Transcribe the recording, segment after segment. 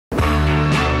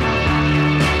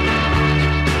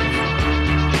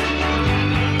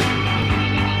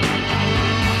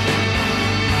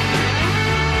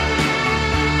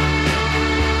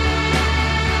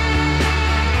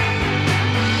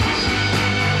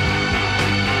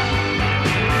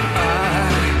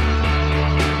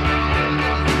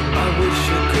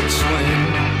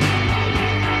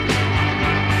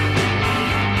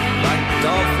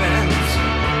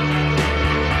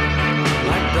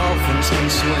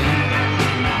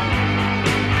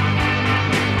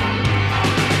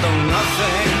Though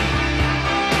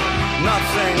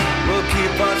nothing will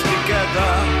keep us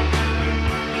together.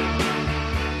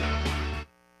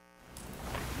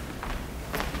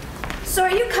 So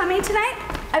are you coming tonight?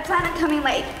 I plan on coming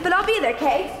late, but I'll be there,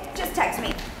 Kay? Just text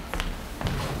me.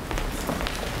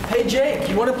 Hey Jake,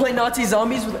 you want to play Nazi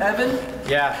Zombies with Evan?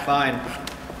 Yeah, fine.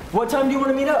 What time do you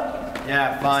want to meet up?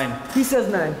 Yeah, fine. He says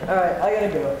 9. Alright, I gotta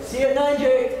go. See you at 9,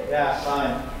 Jake. Yeah,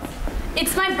 fine.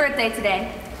 It's my birthday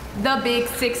today. The big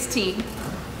 16.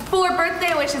 4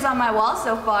 birthday wishes on my wall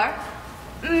so far.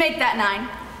 Make that 9.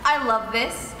 I love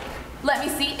this. Let me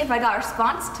see if I got a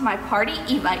response to my party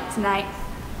evite tonight.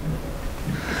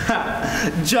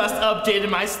 Just updated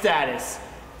my status.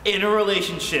 In a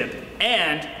relationship.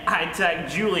 And I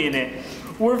tagged Julie in it.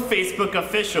 We're Facebook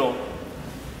official.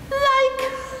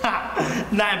 Like.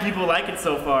 9 people like it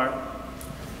so far.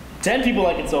 10 people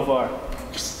like it so far.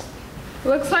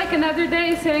 Looks like another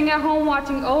day sitting at home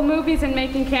watching old movies and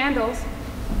making candles.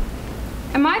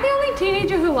 Am I the only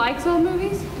teenager who likes old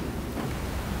movies?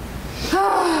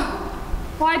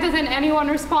 Why doesn't anyone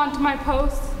respond to my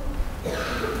posts?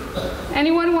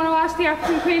 Anyone want to watch the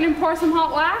African Queen and pour some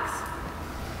hot wax?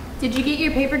 Did you get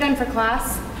your paper done for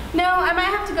class? No, I might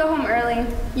have to go home early.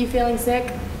 You feeling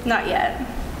sick? Not yet.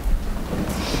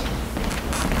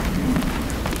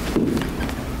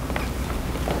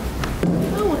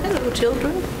 Oh, hello,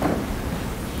 children.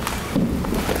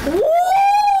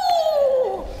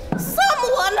 Woo!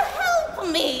 Someone help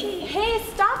me! Hey,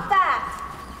 stop that!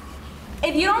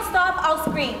 If you don't stop, I'll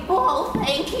scream. Oh,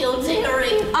 thank you,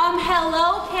 dearie.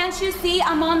 Hello? Can't you see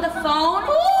I'm on the phone?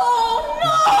 Oh,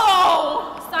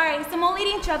 no! Sorry, some old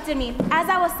lady interrupted me. As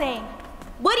I was saying,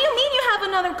 what do you mean you have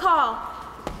another call?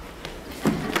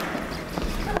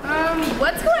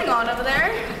 What's going on over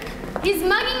there? He's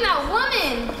mugging that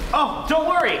woman. Oh, don't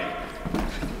worry.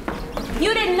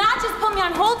 You did not just put me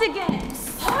on hold again.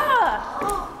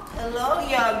 Hello,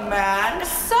 young man.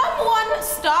 Someone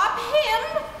stop him.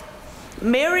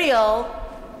 Muriel,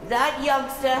 that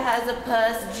youngster has a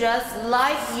purse just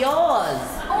like yours.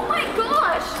 Oh my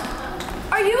gosh.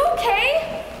 Are you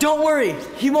okay? Don't worry,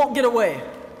 he won't get away.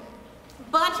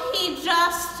 But he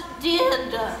just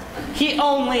did. He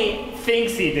only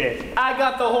thinks he did. I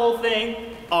got the whole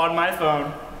thing on my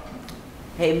phone.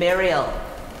 Hey, Muriel,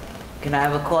 can I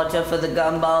have a quarter for the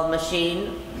gumball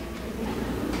machine?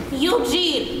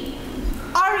 Eugene,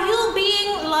 are you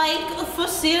being, like, for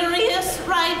serious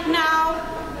right now?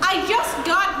 I just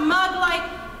got mugged like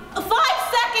 5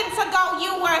 seconds ago.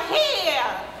 You were here.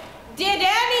 Did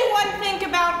anyone think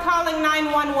about calling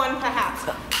 911 perhaps?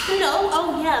 No,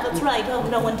 oh yeah, that's right. Oh,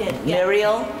 no one did. Yeah.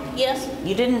 Muriel? Yes?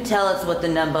 You didn't tell us what the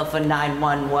number for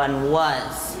 911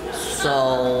 was,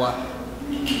 so...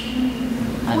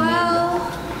 Well,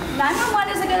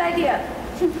 911 is a good idea.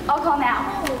 I'll call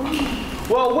now.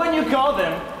 Well, when you call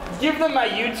them, give them my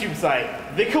YouTube site.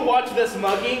 They could watch this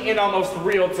mugging in almost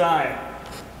real time.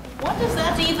 What does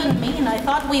that even mean? I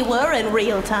thought we were in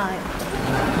real time.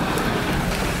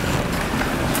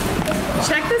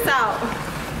 Check this out.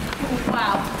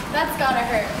 Wow, that's gotta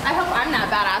hurt. I hope I'm not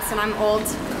badass when I'm old.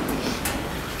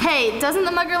 Hey, doesn't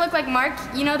the mugger look like Mark?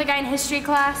 You know, the guy in history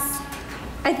class?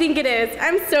 I think it is.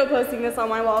 I'm so posting this on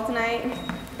my wall tonight.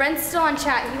 Brent's still on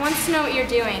chat. He wants to know what you're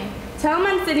doing. Tell him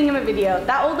I'm sending him a video.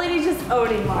 That old lady just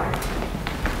owning Mark.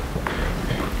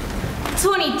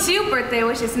 22 birthday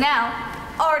wishes now.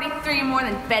 Already 3 more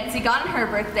than Betsy got on her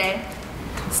birthday.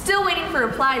 Still waiting for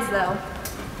replies though.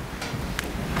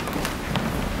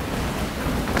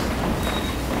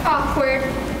 Awkward.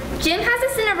 Jim has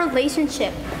us in a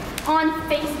relationship on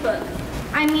Facebook.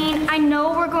 I mean, I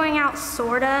know we're going out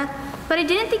sorta, but I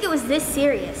didn't think it was this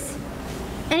serious.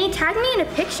 And he tagged me in a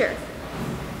picture.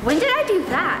 When did I do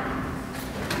that?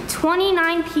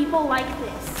 29 people like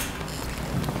this.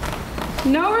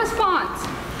 No response.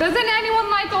 Doesn't anyone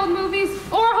like old movies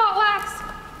or hot wax?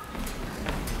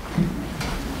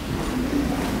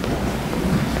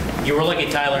 You were lucky,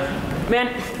 Tyler.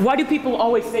 Man, why do people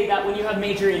always say that when you have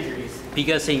major injuries?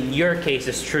 Because in your case,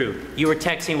 it's true. You were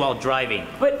texting while driving.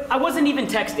 But I wasn't even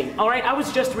texting, all right? I was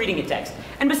just reading a text.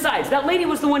 And besides, that lady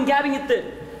was the one gabbing at the...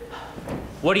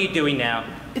 What are you doing now?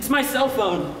 It's my cell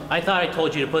phone. I thought I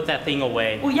told you to put that thing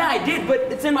away. Well, yeah, I did,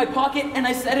 but it's in my pocket and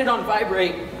I set it on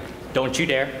vibrate. Don't you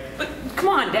dare. But come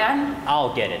on, Dad.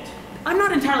 I'll get it. I'm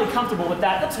not entirely comfortable with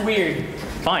that. That's weird.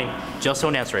 Fine. Just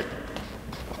don't answer it.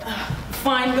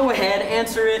 Fine, go ahead,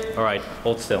 answer it. All right,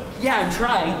 hold still. Yeah, I'm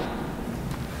trying.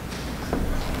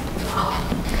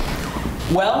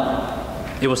 Well?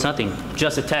 It was nothing.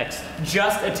 Just a text.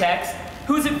 Just a text?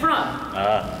 Who's it from?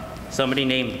 Somebody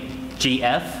named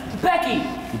GF? Becky!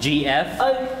 GF?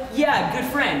 Yeah,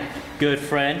 good friend. Good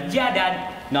friend? Yeah,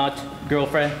 Dad. Not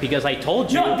girlfriend? Because I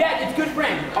told you. No, Dad, it's good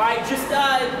friend. All right,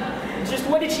 just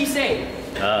what did she say?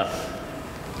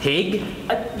 Hig?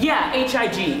 Yeah,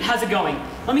 H-I-G. How's it going?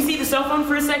 Let me see the cell phone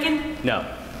for a second. No.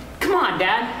 Come on,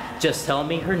 Dad. Just tell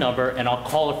me her number and I'll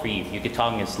call her for you. You can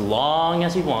talk as long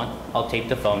as you want. I'll tape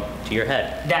the phone to your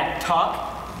head. Dad,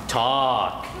 talk?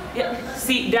 Talk. Yeah,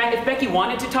 see, Dad, if Becky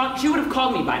wanted to talk, she would have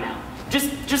called me by now.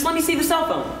 Just let me see the cell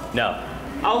phone. No.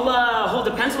 I'll hold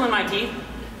a pencil in my teeth.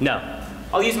 No.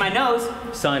 I'll use my nose.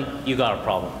 Son, you got a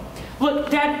problem. Look,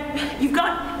 Dad, we've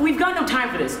got no time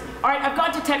for this. All right, I've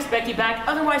got to text Becky back,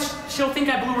 otherwise she'll think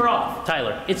I blew her off.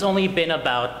 Tyler, it's only been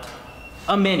about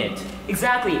a minute.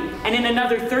 Exactly, and in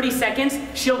another 30 seconds,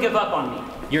 she'll give up on me.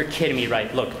 You're kidding me,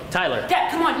 right? Look, Tyler. Dad,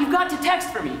 come on, you've got to text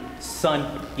for me.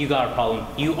 Son, you got a problem.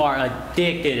 You are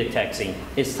addicted to texting.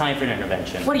 It's time for an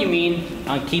intervention. What do you mean?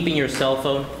 I'm keeping your cell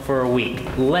phone for a week.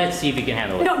 Let's see if you can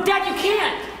handle it. No, Dad, you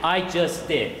can't! I just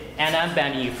did, and I'm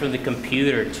banning you from the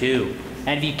computer too.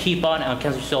 And if you keep on, I'll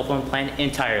cancel your cell phone plan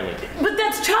entirely. But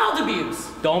that's child abuse!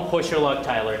 Don't push your luck,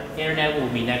 Tyler. Internet will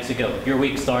be next to go. Your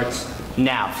week starts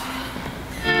now.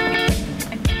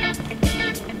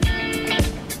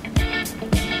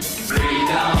 We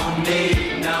don't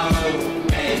need no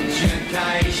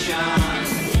education.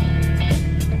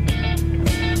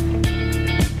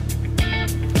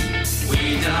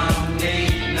 We don't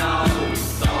need no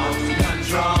thought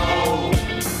control.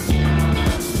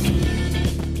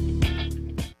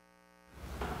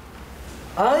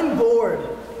 I'm bored.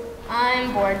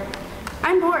 I'm bored.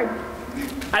 I'm bored.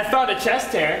 I found a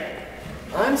chest hair.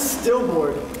 I'm still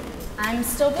bored. I'm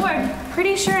still bored.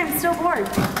 Pretty sure I'm still bored.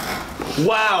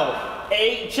 Wow,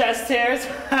 8 chest hairs?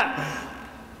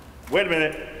 Wait a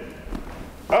minute.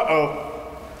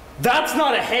 Uh-oh. That's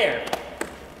not a hair.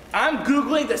 I'm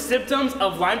Googling the symptoms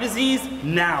of Lyme disease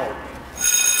now.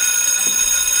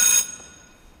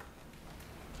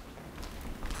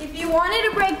 If you wanted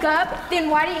to break up, then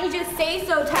why didn't you just say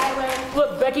so, Tyler?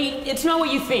 Look, Becky, it's not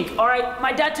what you think, all right?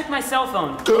 My dad took my cell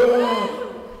phone.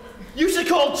 You should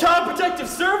call Child Protective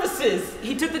Services.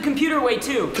 He took the computer away,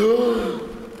 too.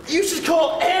 You should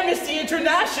call Amnesty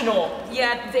International.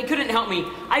 Yeah, they couldn't help me.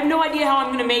 I have no idea how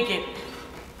I'm gonna make it.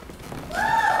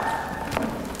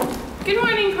 Good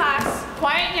morning, class.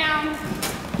 Quiet down.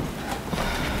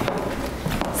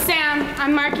 Sam,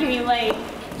 I'm marking you late.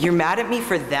 You're mad at me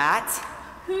for that?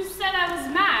 Who said I was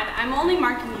mad? I'm only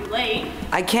marking you late.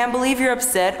 I can't believe you're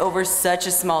upset over such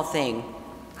a small thing.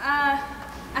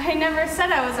 I never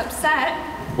said I was upset.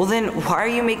 Well then, why are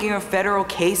you making a federal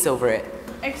case over it?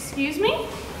 Excuse me?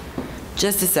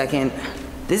 Just a second.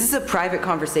 This is a private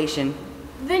conversation.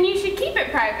 Then you should keep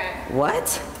it private.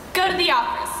 What? Go to the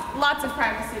office. Lots of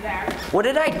privacy there. What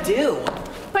did I do?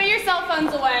 Put your cell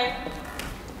phones away.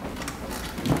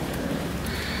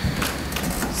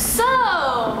 So,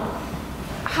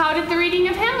 how did the reading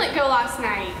of Hamlet go last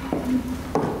night?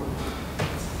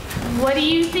 What do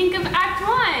you think of Act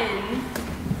 1?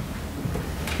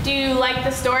 Do you like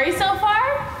the story so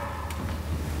far?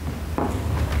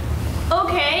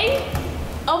 Okay,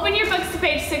 open your books to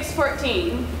page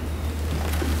 614.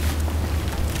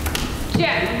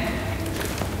 Jim.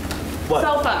 What?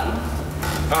 Cell phone.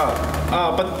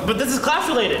 But this is class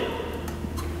related.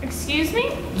 Excuse me?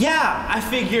 Yeah, I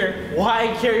figure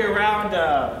why carry around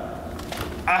a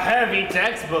heavy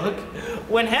textbook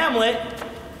when Hamlet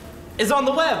is on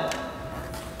the web?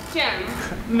 Jim.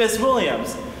 Miss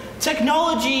Williams,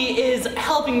 technology is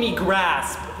helping me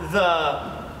grasp the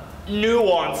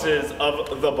nuances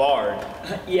of the bard.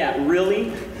 Yeah,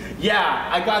 really? Yeah,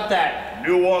 I got that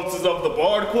nuances of the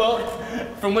bard quote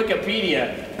from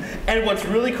Wikipedia. And what's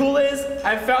really cool is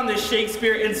I found this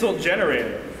Shakespeare insult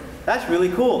generator. That's really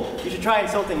cool. You should try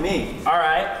insulting me. All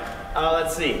right,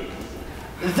 let's see.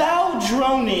 Thou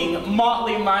droning,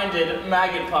 motley-minded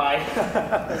maggot pie.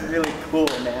 That's really cool,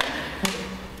 man.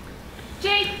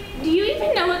 Jake, do you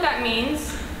even know what that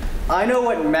means? I know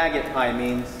what maggot pie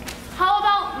means. How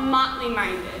about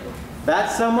motley-minded?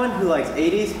 That's someone who likes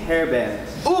 80s hair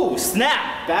bands. Ooh,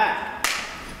 snap! Back.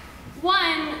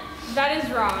 1, that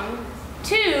is wrong.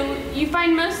 2, you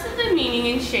find most of the meaning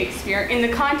in Shakespeare in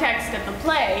the context of the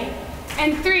play.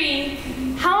 And 3,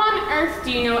 how on earth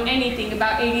do you know anything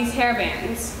about 80s hair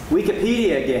bands?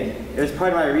 Wikipedia again. It was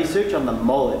part of my research on the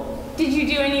mullet. Did you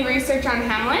do any research on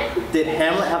Hamlet? Did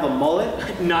Hamlet have a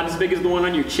mullet? Not as big as the one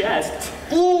on your chest.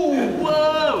 Ooh,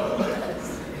 whoa!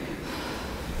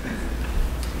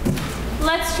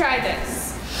 Let's try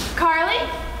this. Carly,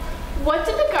 what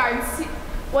did the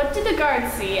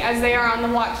guards see as they are on the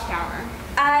watchtower?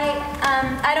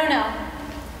 I don't know.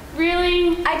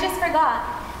 Really? I just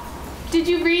forgot. Did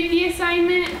you read the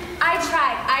assignment? I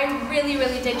tried. I really,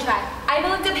 really did try. I even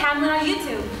looked up Hamlet on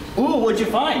YouTube. Ooh, what'd you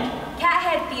find?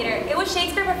 Cathead Theater. It was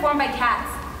Shakespeare performed by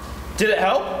cats. Did it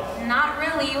help? Not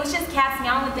really. It was just cats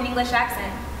meowing with an English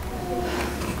accent.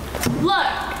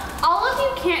 Look, all of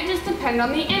you can't just depend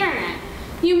on the internet.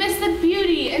 You miss the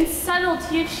beauty and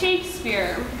subtlety of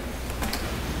Shakespeare.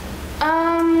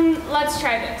 Let's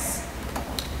try this.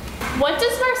 What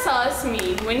does Marcellus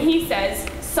mean when he says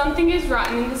something is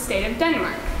rotten in the state of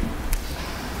Denmark?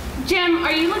 Jim,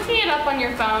 are you looking it up on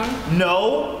your phone?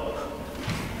 No.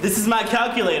 This is my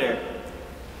calculator.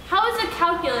 How is a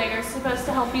calculator supposed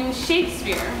to help you with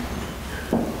Shakespeare?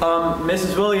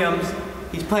 Mrs. Williams,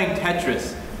 he's playing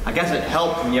Tetris. I guess it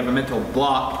helps when you have a mental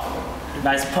block.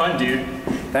 Nice pun, dude.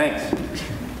 Thanks.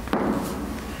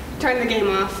 Turn the game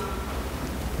off.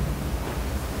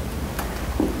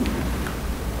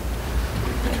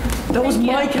 That was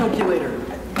my calculator.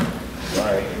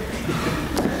 Sorry.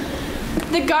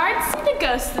 The guards see the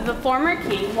ghost of the former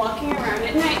king walking around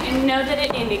at night and know that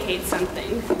it indicates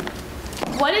something.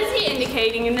 What is he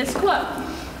indicating in this quote?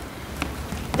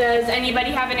 Does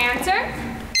anybody have an answer?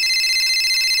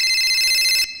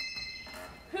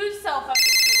 Whose cell phone is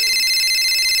ringing?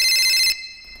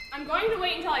 I'm going to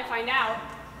wait until I find out.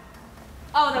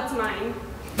 Oh, that's mine.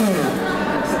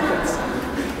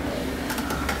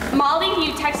 Molly,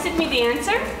 you texted me the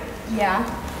answer? Yeah.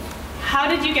 How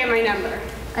did you get my number?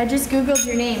 I just Googled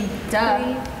your name.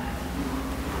 Duh.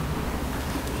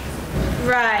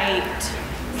 Right.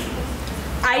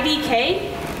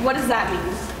 IDK? What does that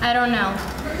mean? I don't know.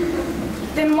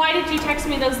 Then why did you text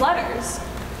me those letters?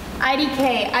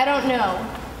 IDK, I don't know.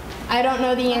 I don't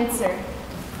know the answer.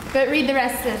 But read the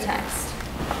rest of the text.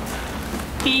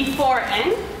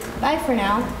 B4N? Bye for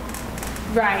now.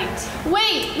 Right.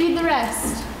 Wait, read the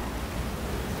rest.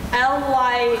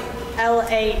 LYLAS?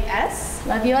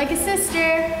 Love you like a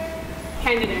sister.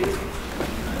 Hand it in.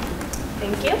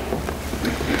 Thank you.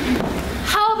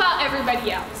 How about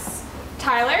everybody else?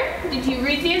 Tyler, did you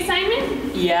read the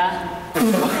assignment? Yeah.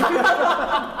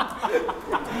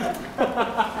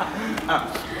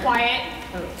 Quiet.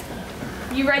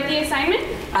 You read the assignment?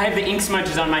 I have the ink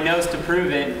smudges on my nose to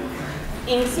prove it.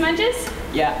 Ink smudges?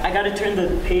 Yeah, I gotta turn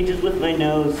the pages with my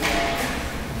nose.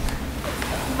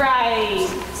 Right.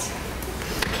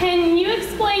 Can you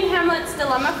explain Hamlet's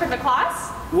dilemma for the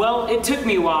class? Well, it took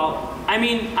me a while. I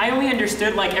mean, I only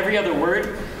understood like every other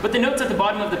word, but the notes at the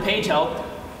bottom of the page helped.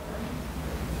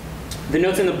 The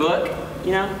notes in the book,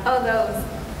 you know? Oh, those.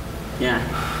 Yeah.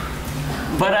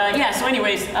 But yeah, so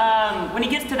anyways, when he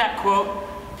gets to that quote,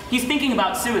 he's thinking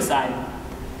about suicide.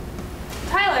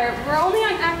 Tyler, we're only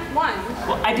on Act 1.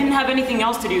 Well, I didn't have anything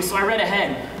else to do, so I read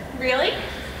ahead. Really?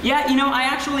 Yeah, you know, I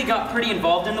actually got pretty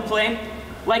involved in the play.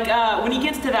 Like, when he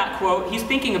gets to that quote, he's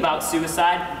thinking about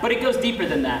suicide, but it goes deeper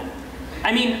than that.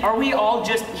 I mean, are we all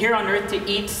just here on Earth to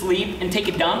eat, sleep, and take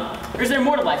a dump? Or is there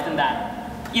more to life than that?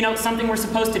 You know, something we're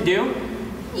supposed to do?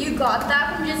 You got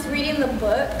that from just reading the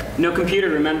book? No computer,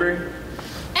 remember?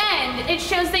 And it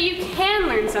shows that you can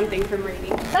learn something from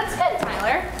reading. That's good,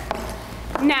 Tyler.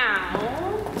 Now,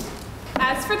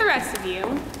 as for the rest of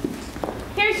you,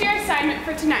 here's your assignment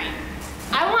for tonight.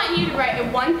 I want you to write a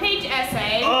one-page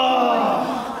essay.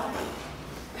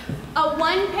 A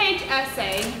one-page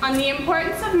essay on the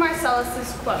importance of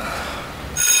Marcellus's quote.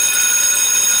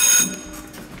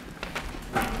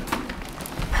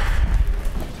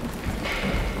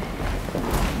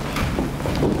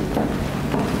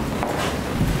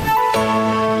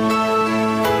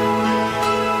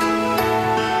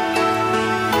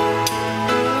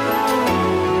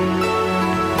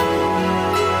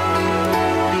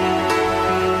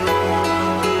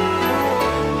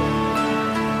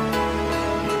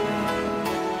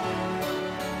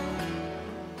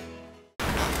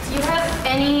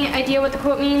 What the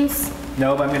quote means?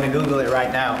 Nope, I'm gonna Google it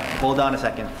right now. Hold on a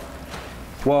second.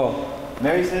 Whoa,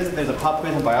 Mary says that there's a pop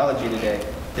quiz in biology today.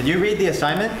 Did you read the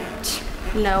assignment?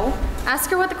 No.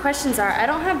 Ask her what the questions are. I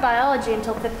don't have biology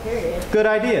until 5th period. Good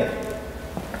idea.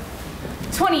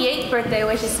 28th birthday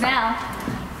wishes now.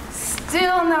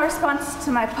 Still no response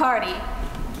to my party.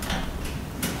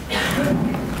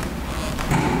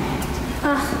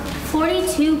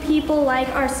 42 people like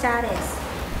our status.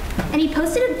 And he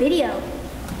posted a video.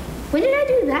 When did I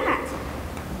do that?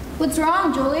 What's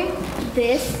wrong, Julie?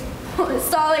 This.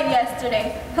 Saw it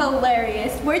yesterday.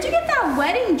 Hilarious. Where'd you get that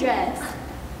wedding dress?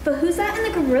 But who's that in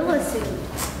the gorilla suit?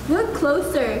 Look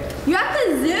closer. You're at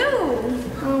the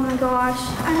zoo. Oh my gosh.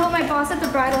 I hope my boss at the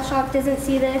bridal shop doesn't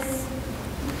see this.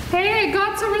 Hey, I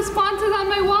got some responses on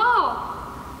my wall.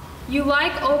 You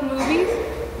like old movies?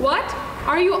 What?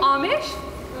 Are you Amish?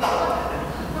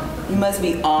 You must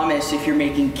be Amish if you're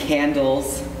making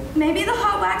candles. Maybe the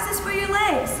hot wax is for your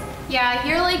legs. Yeah,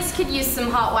 your legs could use some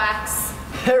hot wax.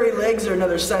 Hairy legs are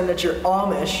another sign that you're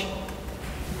Amish.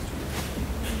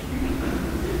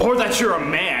 Or that you're a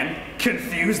man.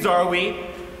 Confused, are we?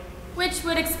 Which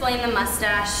would explain the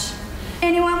mustache.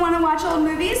 Anyone want to watch old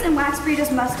movies and wax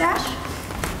Brita's mustache?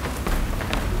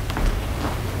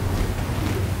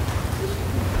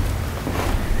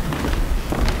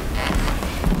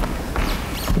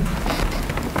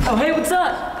 Oh, hey, what's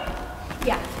up?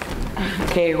 Yeah.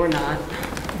 Okay, we're not.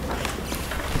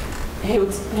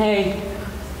 Hey.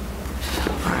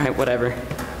 Alright, whatever.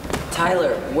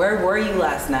 Tyler, where were you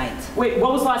last night? Wait,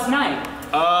 what was last night?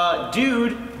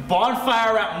 Dude,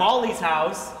 bonfire at Molly's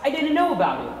house. I didn't know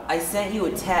about it. I sent you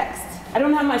a text. I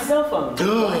don't have my cell phone.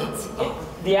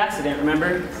 What? The accident,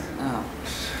 remember? Oh.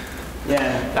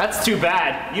 Yeah. That's too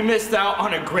bad. You missed out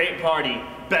on a great party.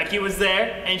 Becky was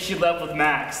there, and she left with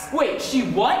Max. Wait, she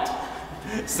what?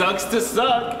 Sucks to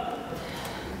suck.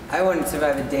 I wouldn't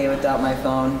survive a day without my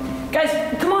phone. Guys,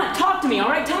 come on, talk to me, all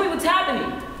right? Tell me what's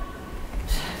happening.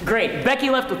 Great, Becky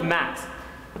left with Max.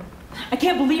 I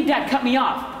can't believe Dad cut me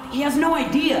off. He has no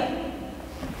idea.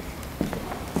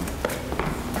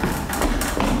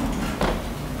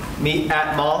 Meet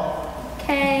at mall.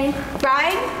 K.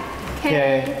 Ride?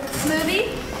 K.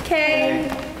 Movie? K.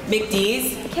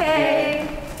 McD's? K.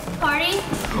 Party?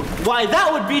 Why,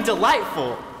 that would be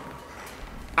delightful.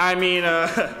 I mean,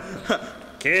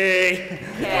 okay.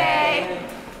 K.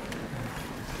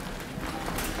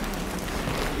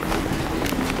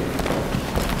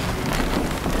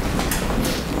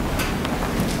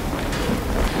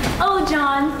 Oh,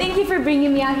 John, thank you for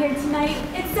bringing me out here tonight.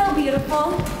 It's so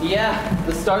beautiful. Yeah,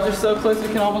 the stars are so close you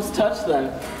can almost touch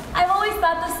them. I've always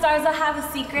thought the stars will have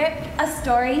a secret, a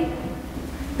story.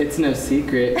 It's no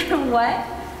secret. What?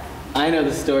 I know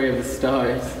the story of the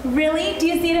stars. Really? Do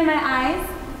you see it in my eyes?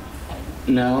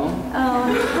 No?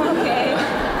 Oh, okay.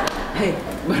 Hey,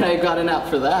 but I got an app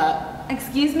for that.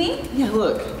 Excuse me? Yeah,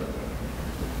 look.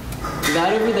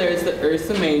 That over there is the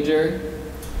Ursa Major,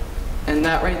 and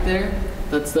that right there,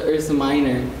 that's the Ursa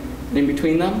Minor. In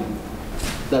between them,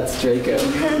 that's Draco.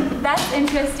 That's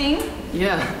interesting.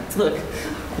 Yeah, look.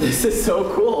 This is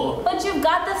so cool. But you've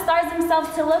got the stars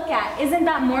themselves to look at. Isn't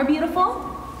that more beautiful?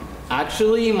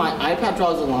 Actually, my iPad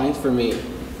draws the lines for me.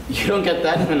 You don't get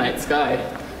that in the night sky.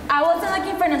 I wasn't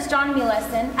looking for an astronomy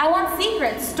lesson. I want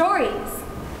secrets, stories.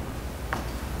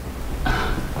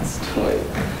 Story.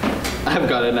 I've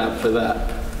got an app for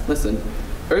that. Listen,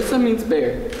 Ursa means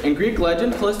bear. In Greek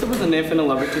legend, Callisto was a nymph and a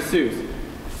lover to Zeus.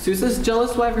 Zeus's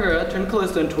jealous wife Hera turned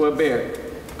Callisto into a bear.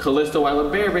 Callisto, while a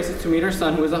bear, races to meet her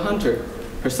son, who is a hunter.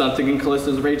 Her son, thinking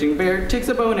Callisto's raging bear, takes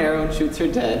a bow and arrow and shoots her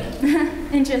dead.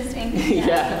 Interesting. Yeah,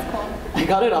 That's cool. I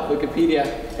got it off Wikipedia,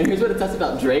 and here's what it says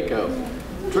about Draco.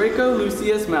 Draco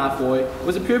Lucius Malfoy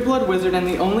was a pureblood wizard and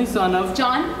the only son of...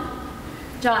 John?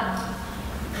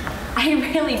 I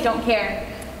really don't care.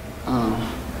 Oh.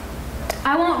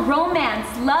 I want romance,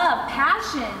 love,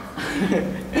 passion.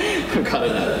 I've got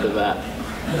it out for that.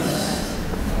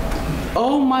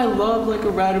 Oh, my love, like a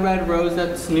red, red rose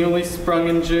that's newly sprung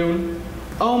in June.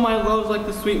 Oh, my love, like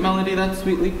the sweet melody that's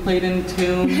sweetly played in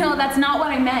tune. No, that's not what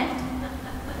I meant.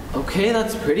 Okay,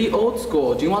 that's pretty old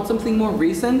school. Do you want something more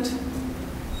recent?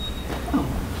 Oh.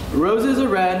 Roses are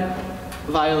red,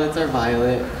 violets are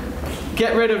violet.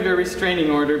 Get rid of your restraining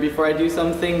order before I do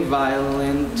something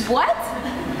violent. What?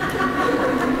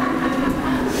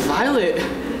 Violet,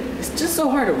 it's just so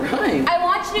hard to rhyme. I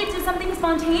want you to do something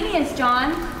spontaneous,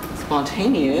 John.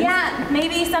 Spontaneous? Yeah,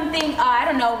 maybe something, I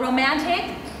don't know,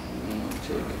 romantic?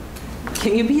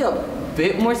 Can you be a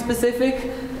bit more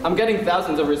specific? I'm getting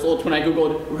thousands of results when I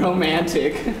googled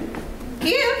romantic.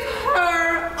 Give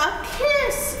her a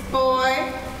kiss,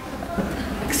 boy.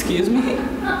 Excuse me?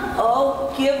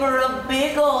 Oh, give her a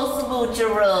big old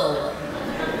smoocheroo.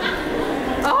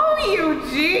 Oh,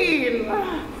 Eugene,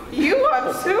 you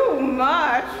are too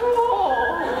much.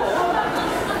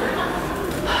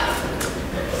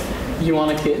 You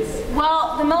want a kiss?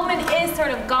 Well, the moment is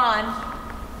sort of gone.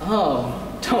 Oh,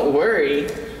 don't worry.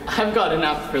 I've got an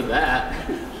app for that.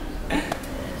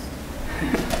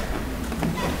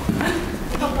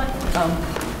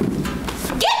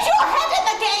 Get your head in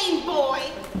the game, boy.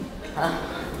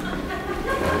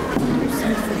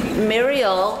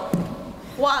 Muriel,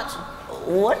 What?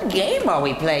 what game are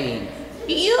we playing?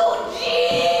 Eugene!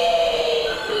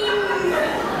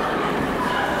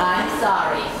 I'm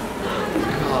sorry.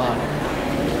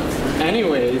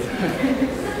 Anyways,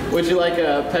 would you like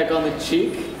a peck on the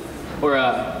cheek or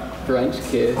a French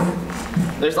kiss?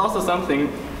 There's also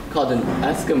something called an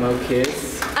Eskimo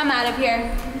kiss. I'm out of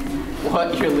here.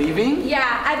 What, you're leaving?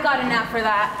 Yeah, I've got a nap for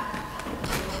that.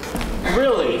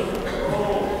 Really?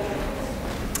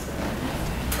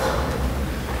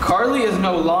 Carly is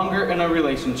no longer in a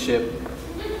relationship.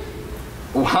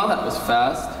 Wow, that was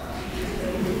fast.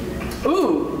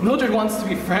 Ooh, Mildred wants to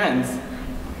be friends.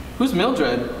 Who's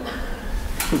Mildred?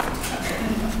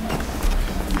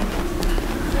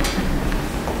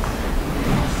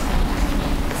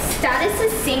 Status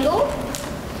is single?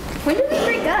 When did we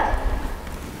break up?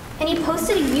 And he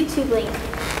posted a YouTube link.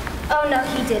 Oh no,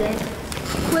 he didn't.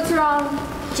 What's wrong?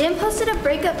 Jim posted a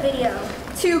breakup video.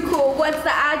 Too cool. What's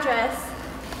the address?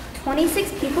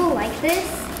 26 people like this?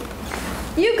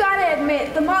 You gotta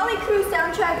admit, the Motley Crue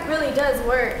soundtrack really does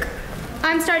work.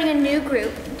 I'm starting a new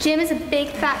group. Jim is a big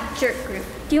fat jerk group.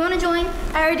 Do you want to join?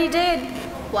 I already did.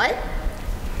 What?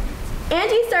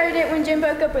 Angie started it when Jim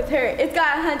broke up with her. It's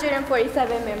got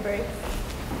 147 members.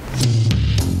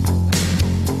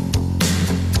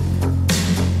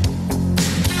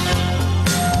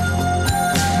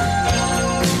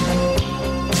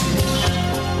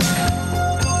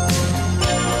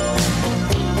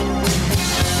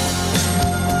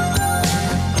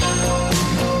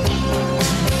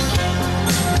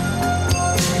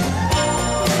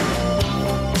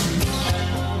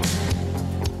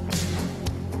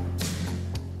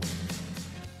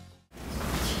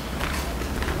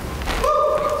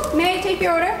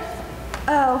 Your order?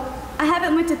 Oh, I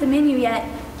haven't looked at the menu yet.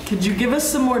 Could you give us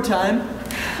some more time?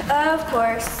 Of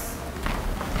course.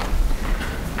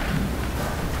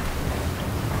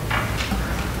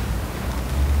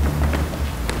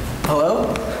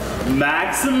 Hello?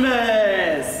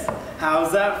 Maximus!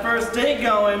 How's that first date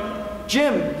going?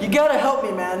 Jim, you gotta help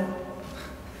me, man.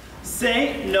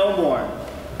 Say no more.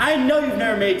 I know you've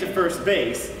never made it to first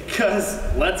base, because,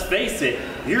 let's face it,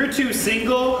 you're too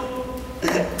single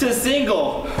to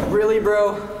single. Really,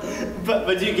 bro?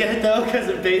 But do you get it though? Because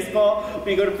in baseball, when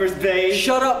you go to first base.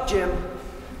 Shut up, Jim.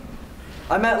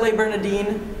 I'm at Les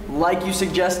Bernardines, like you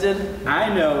suggested.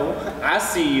 I know. I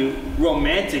see you.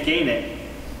 Romantic, ain't it?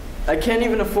 I can't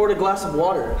even afford a glass of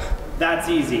water. That's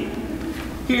easy.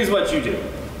 Here's what you do.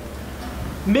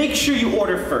 Make sure you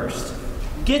order first.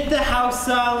 Get the house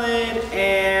salad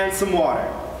and some water.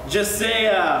 Just say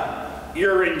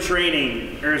you're in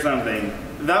training or something.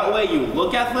 That way you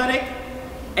look athletic,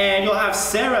 and you'll have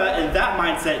Sarah in that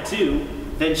mindset too.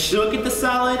 Then she'll get the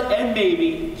salad and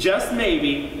maybe, just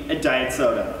maybe, a diet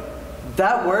soda.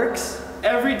 That works?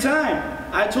 Every time.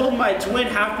 I told my twin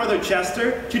half-brother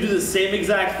Chester to do the same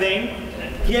exact thing.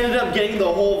 He ended up getting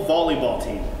the whole volleyball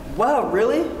team. Wow,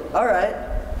 really? All right.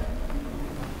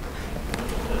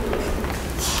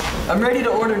 I'm ready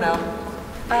to order now.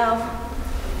 Oh.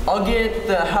 I'll get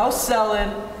the house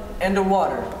salad and a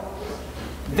water.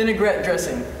 Vinaigrette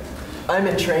dressing. I'm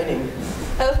in training.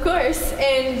 Of course.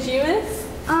 And Jumas?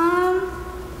 I'll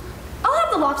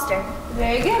have the lobster.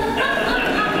 Very good.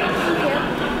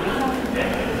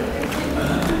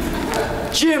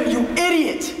 Jim, you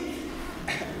idiot!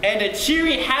 And a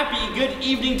cheery, happy, good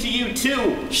evening to you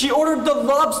too. She ordered the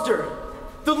lobster.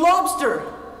 The lobster!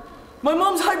 My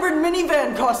mom's hybrid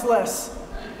minivan costs less.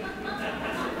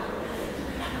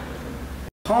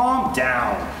 Calm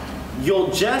down.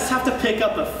 You'll just have to pick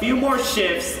up a few more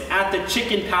shifts at the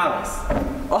Chicken Palace.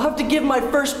 I'll have to give my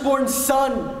firstborn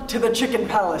son to the Chicken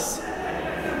Palace.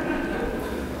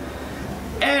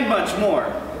 And much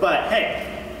more. But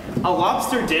hey, a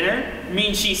lobster dinner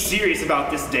means she's serious about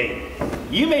this date.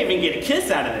 You may even get a kiss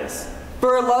out of this.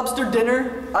 For a lobster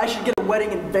dinner, I should get a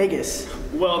wedding in Vegas.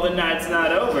 Well, the night's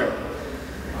not over.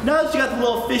 Now that you got the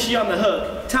little fishy on the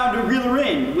hook, time to reel her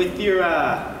in with your,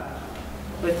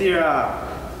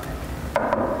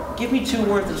 give me 2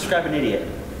 words to describe an idiot.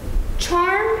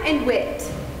 Charm and wit.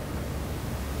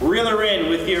 Reel her in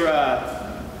with your,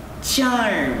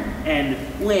 charm and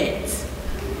wit.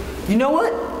 You know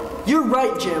what? You're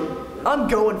right, Jim. I'm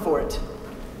going for it.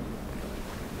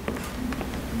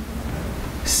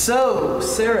 So,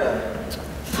 Sarah.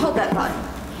 Hold that thought.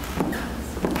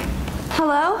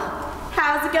 Hello?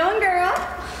 How's it going, girl?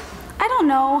 I don't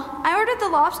know. I ordered the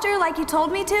lobster like you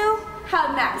told me to.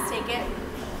 How'd Max take it?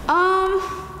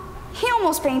 He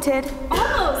almost fainted.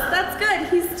 Almost. That's good.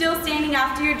 He's still standing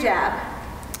after your jab.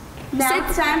 Now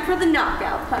it's time for the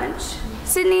knockout punch.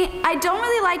 Sydney, I don't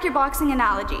really like your boxing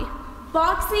analogy.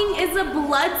 Boxing is a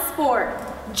blood sport,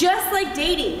 just like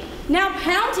dating. Now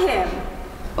pound him.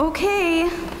 Okay.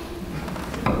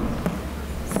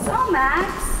 So, Max,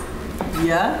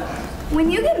 Yeah?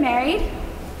 when you get married,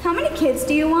 how many kids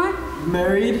do you want?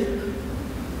 Married?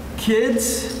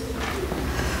 Kids?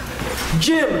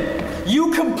 Jim,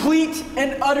 you complete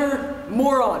and utter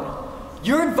moron.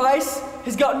 Your advice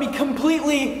has gotten me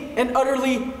completely and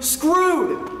utterly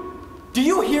screwed. Do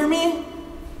you hear me?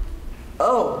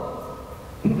 Oh,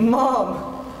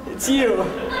 Mom, it's you.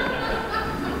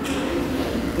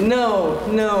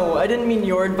 No, I didn't mean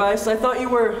your advice. I thought you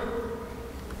were...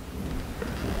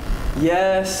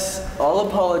 Yes, I'll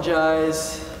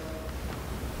apologize.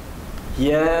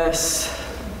 Yes.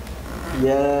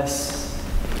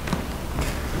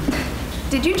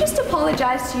 Did you just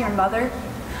apologize to your mother?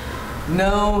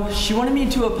 No, she wanted me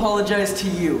to apologize to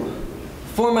you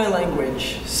for my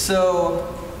language,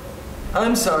 so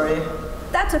I'm sorry.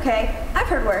 That's okay. I've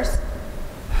heard worse.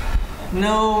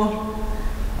 No,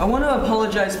 I want to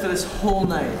apologize for this whole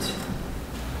night.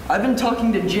 I've been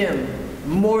talking to Jim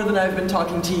more than I've been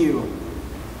talking to you.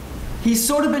 He's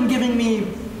sort of been giving me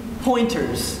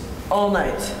pointers all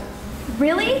night.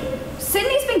 Really?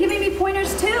 Sydney's been giving me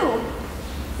pointers too.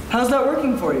 How's that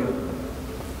working for you?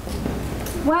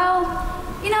 Well,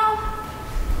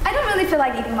 I don't really feel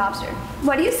like eating lobster.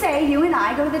 What do you say you and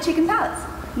I go to the Chicken Palace?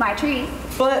 My treat.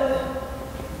 But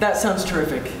that sounds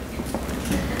terrific.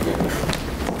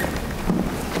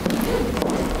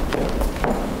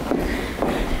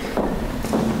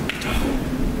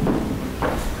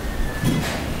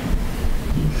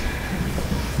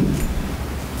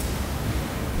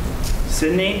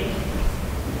 Sydney?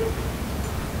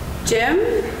 Jim?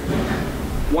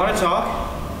 Want to talk?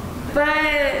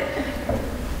 But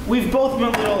We've both been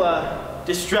a little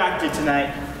distracted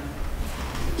tonight.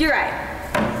 You're right.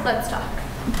 Let's talk.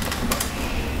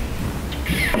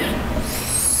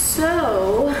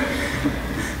 so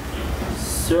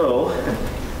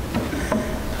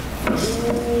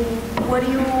What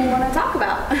do you want to talk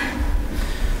about?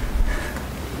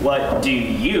 What do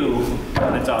you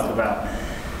want to talk about?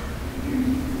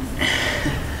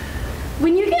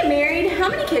 When you get married, how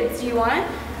many kids do you want?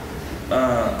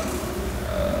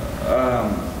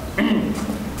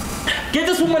 Get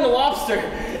this woman a lobster!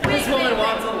 This woman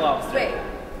wants a lobster. Wait,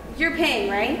 you're paying,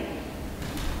 right?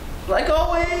 Like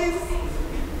always!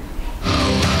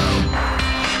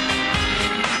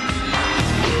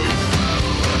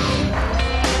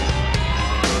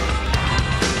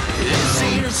 This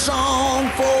ain't a song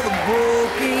for the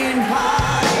broken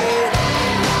hearted.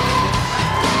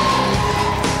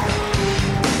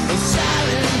 A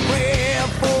silent prayer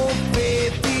for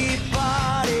faith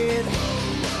departed.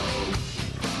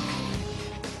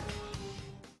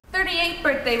 38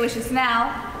 birthday wishes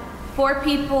now. 4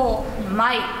 people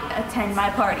might attend my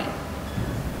party.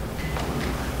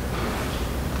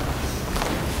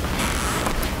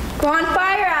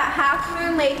 Bonfire at Half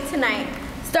Moon Lake tonight.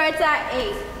 Starts at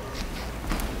 8.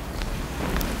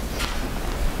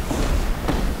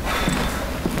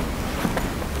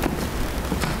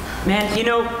 Man,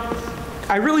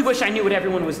 I really wish I knew what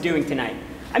everyone was doing tonight.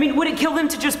 I mean, would it kill them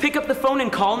to just pick up the phone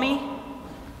and call me?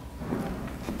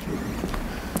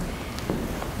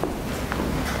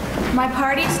 My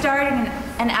party started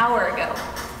an hour ago.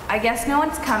 I guess no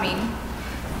one's coming.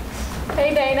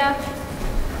 Hey, Dana.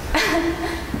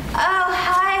 Oh,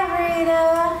 hi,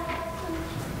 Rita.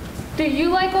 Do you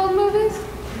like old movies?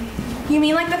 You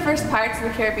mean like the first Pirates of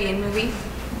the Caribbean movie?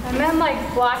 I meant like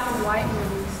black and white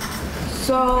movies.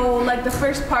 So, like the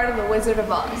first part of The Wizard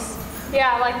of Oz?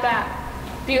 Yeah, like that.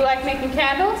 Do you like making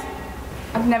candles?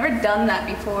 I've never done that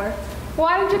before.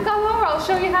 Why don't you come over? I'll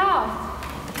show you how.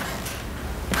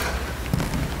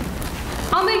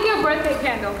 I'll make you a birthday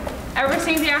candle. Ever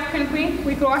seen The African Queen?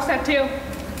 We could watch that too.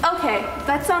 Okay,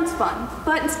 that sounds fun.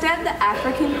 But instead of the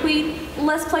African Queen,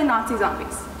 let's play Nazi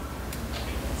zombies.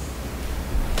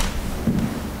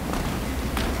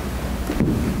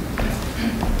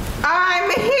 I'm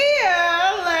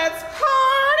here, let's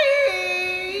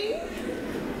party!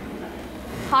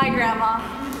 Hi, Grandma.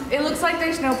 It looks like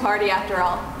there's no party after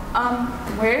all.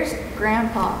 Where's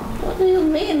Grandpa? What do you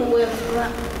mean with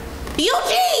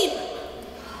Eugene!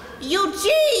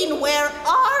 Eugene, where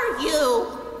are you?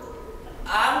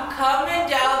 I'm coming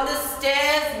down the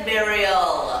stairs,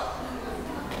 Muriel.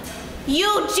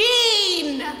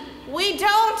 Eugene! We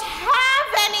don't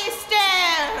have any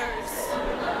stairs!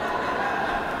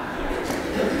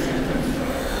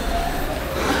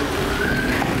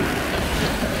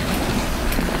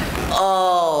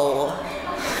 Oh.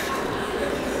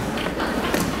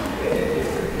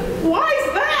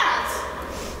 Why's that?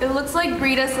 It looks like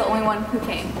Rita's the only one who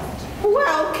came.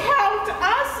 Well, count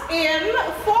us in.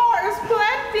 4 is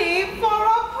plenty for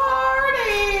a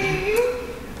party.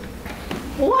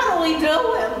 What are we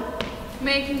doing?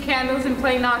 Making candles and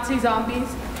playing Nazi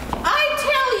zombies. I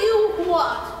tell you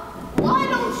what. Why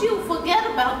don't you forget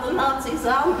about the Nazi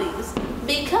zombies?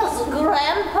 Because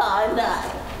Grandpa and I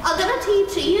are gonna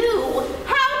teach you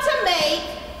how to make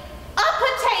a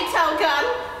potato gun.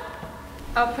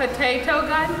 A potato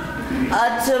gun?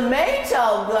 A tomato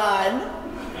gun?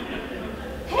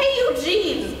 Hey,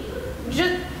 Eugene.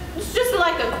 Just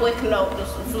like a quick note.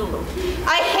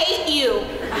 I hate you.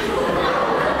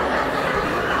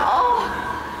 Oh.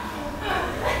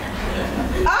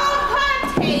 A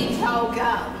potato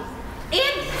gun.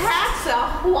 It packs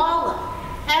a wallop.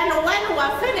 And when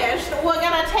we're finished, we're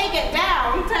gonna take it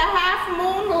down to Half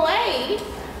Moon Lake.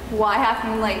 Why Half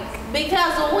Moon Lake?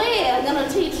 Because we're gonna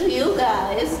teach you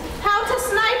guys how to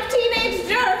snipe teenage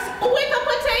jerks with a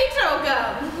potato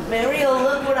gun. Mario,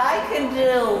 look what I can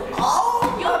do.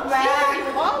 Oh, You're back.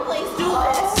 You always do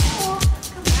this.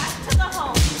 Come back to the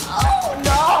home. Oh,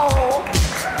 no.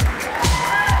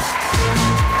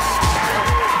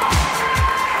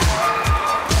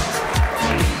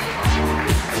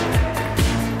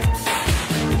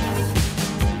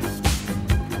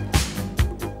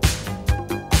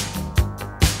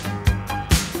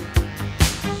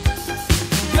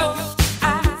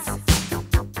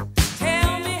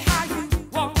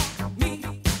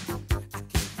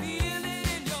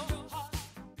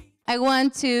 I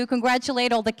want to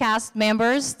congratulate all the cast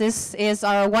members. This is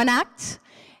our one act,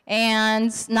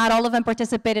 and not all of them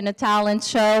participate in a talent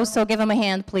show, so give them a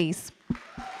hand, please.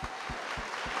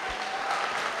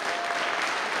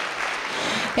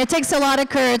 It takes a lot of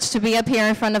courage to be up here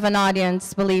in front of an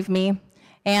audience, believe me,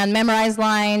 and memorize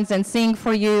lines and sing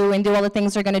for you and do all the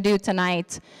things they're going to do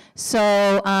tonight.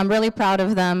 So I'm really proud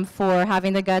of them for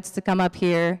having the guts to come up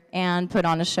here and put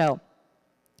on a show.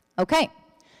 Okay.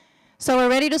 So we're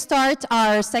ready to start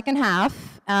our second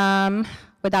half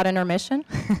without intermission.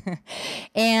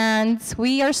 And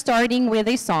we are starting with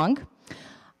a song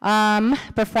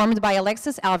performed by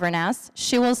Alexis Alvarez.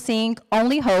 She will sing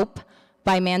Only Hope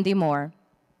by Mandy Moore.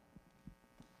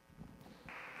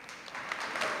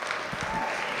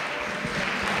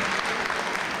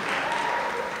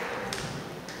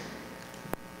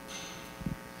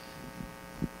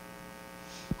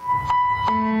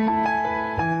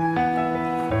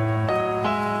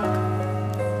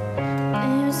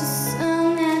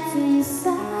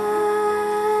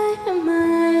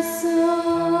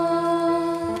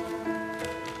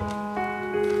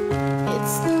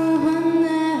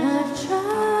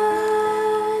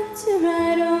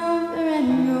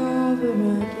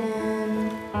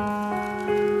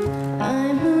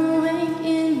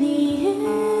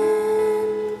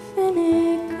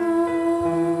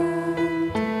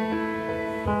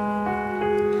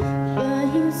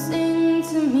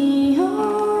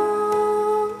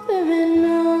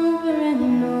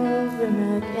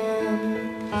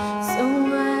 So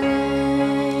I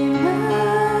lay my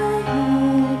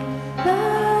head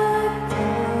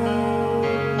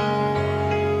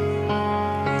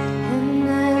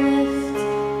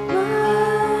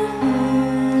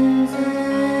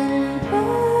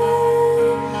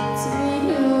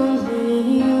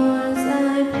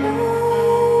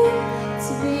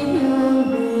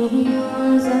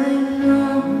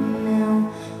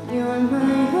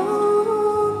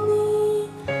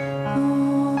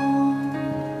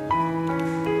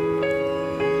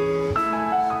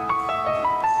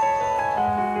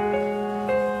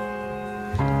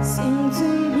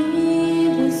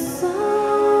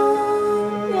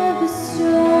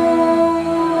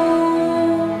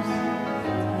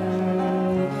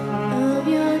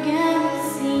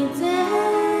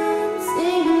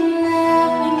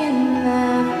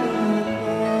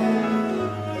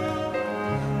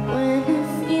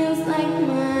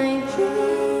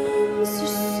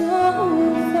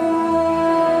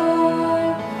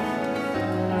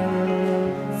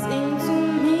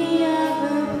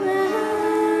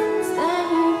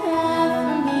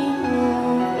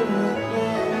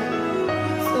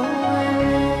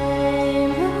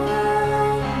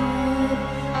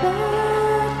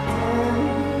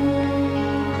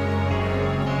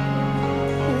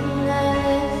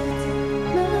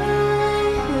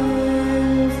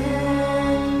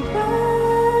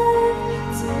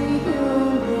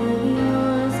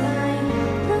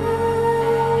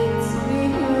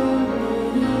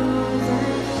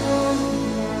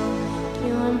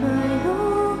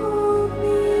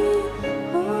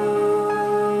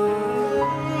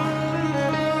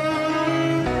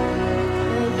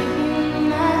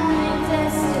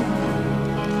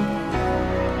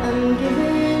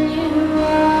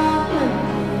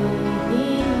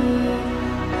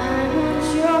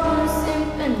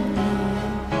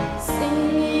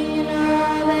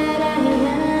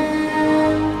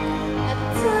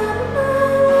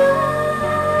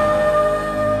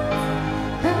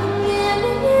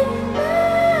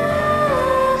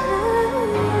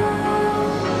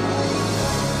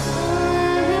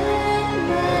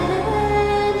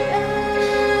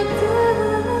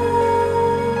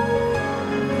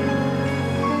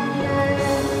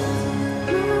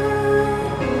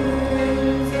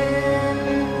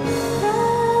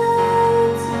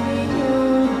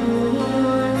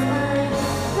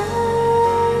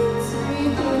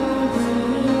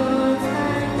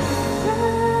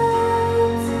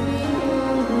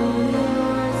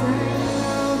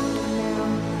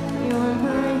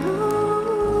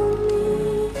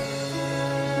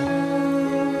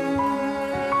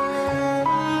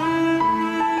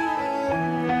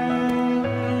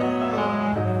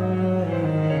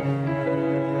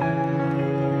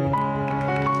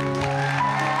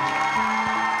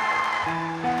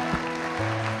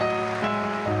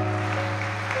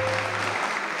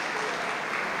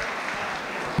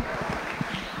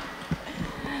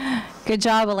Good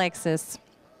job, Alexis.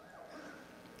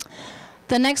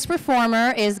 The next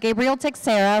performer is Gabriel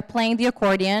Texera playing the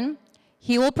accordion.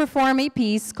 He will perform a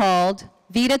piece called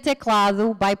Vira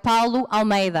Teclado by Paulo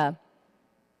Almeida.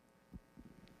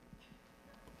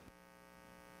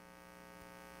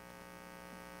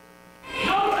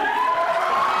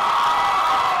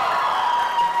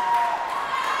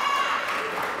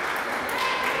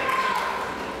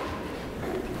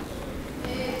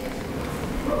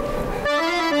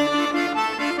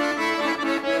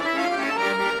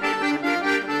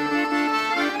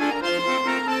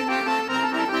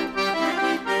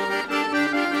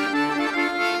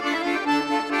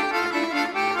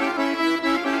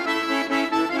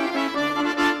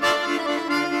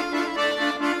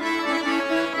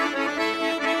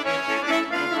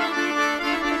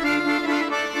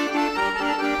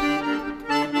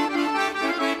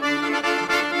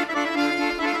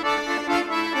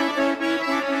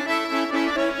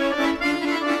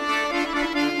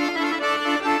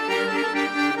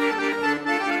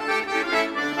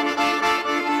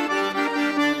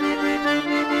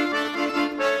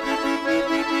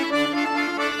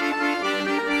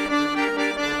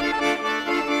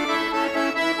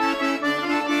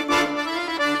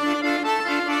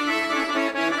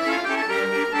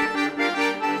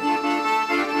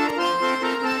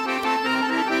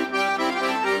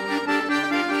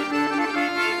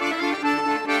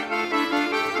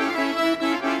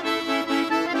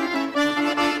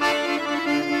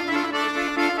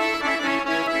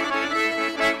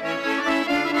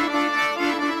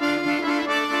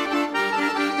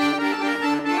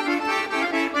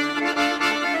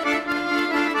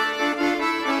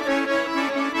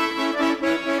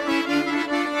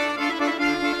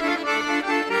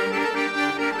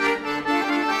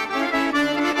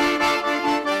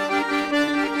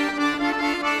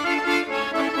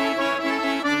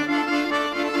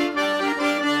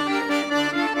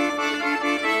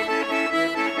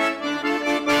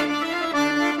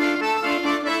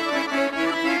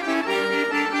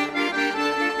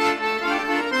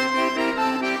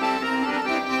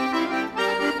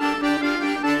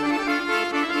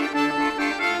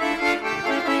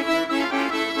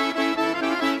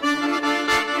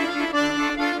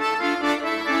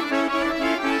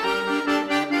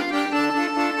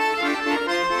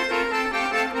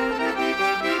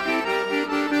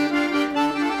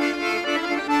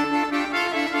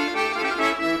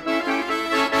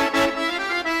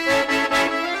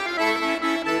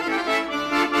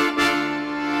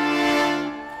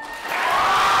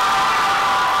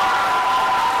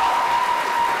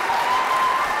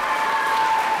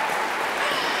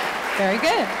 Very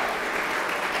good.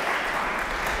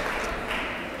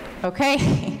 Okay.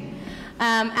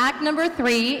 Act number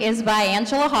 3 is by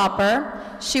Angela Hopper.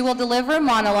 She will deliver a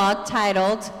monologue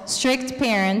titled Strict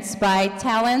Parents by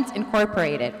Talent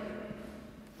Incorporated.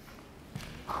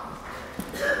 Oh,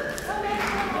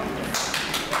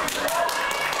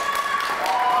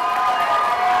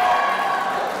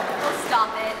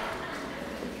 stop it.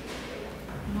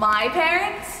 My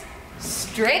parents?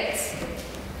 Strict?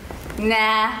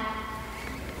 Nah.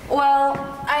 Well,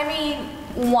 I mean,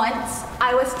 once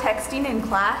I was texting in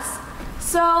class,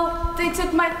 so they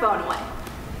took my phone away.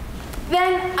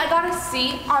 Then I got a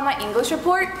C on my English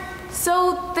report,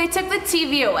 so they took the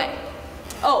TV away.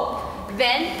 Oh,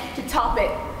 then to top it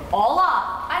all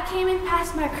off, I came in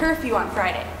past my curfew on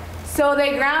Friday, so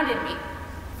they grounded me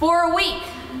for a week.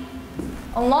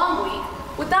 A long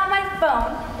week without my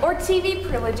phone or TV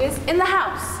privileges in the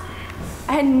house.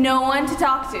 I had no one to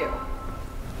talk to.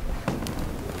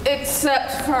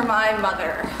 Except for my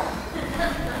mother.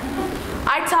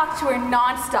 I talked to her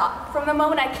nonstop from the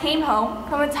moment I came home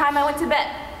from the time I went to bed.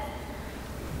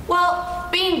 Well,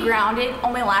 being grounded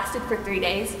only lasted for 3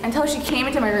 days until she came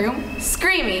into my room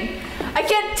screaming, "I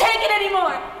can't take it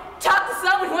anymore! Talk to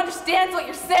someone who understands what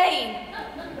you're saying!"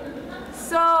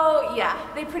 So yeah,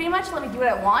 they pretty much let me do what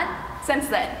I want since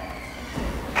then.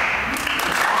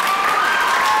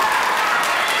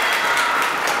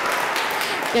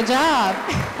 Good job.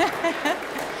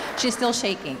 She's still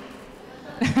shaking.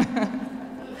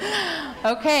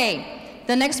 Okay,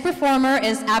 the next performer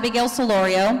is Abigail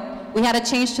Solorio. We had a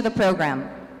change to the program.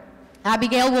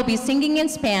 Abigail will be singing in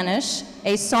Spanish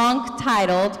a song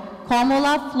titled Como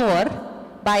la Flor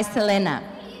by Selena.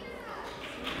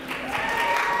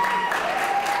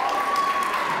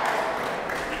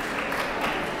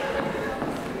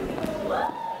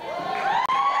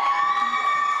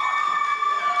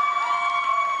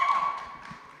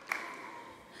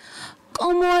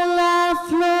 Como la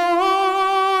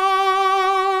flor,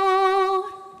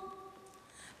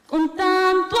 con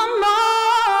tanto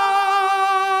amor,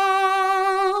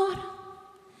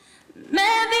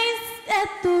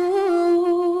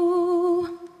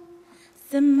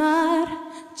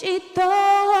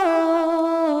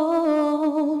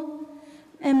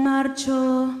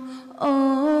 marcho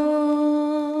hoy.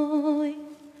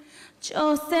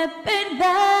 Yo sé perder,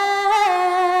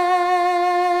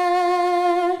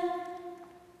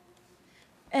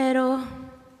 pero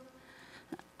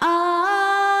ay,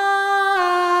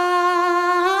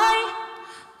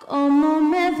 cómo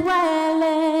me duele.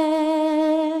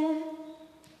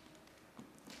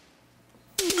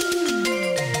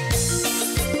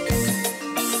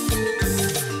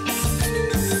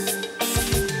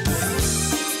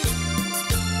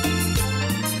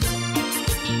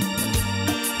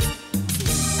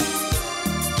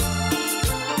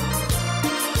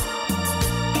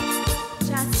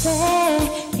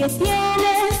 Sé que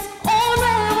tienes un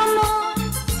nuevo amor,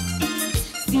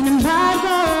 sin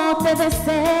embargo te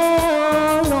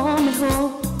deseo lo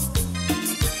mejor.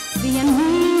 Si en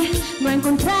mí no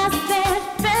encontraste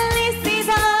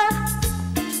felicidad,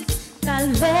 tal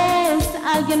vez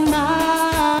alguien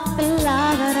más te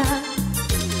la dará.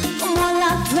 Como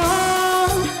la flor,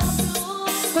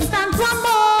 con tanto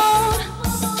amor,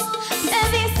 me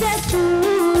dices tú,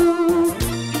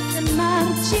 se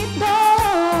marchitó.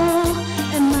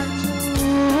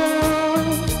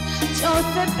 Yo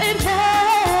sé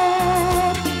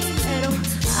perder, pero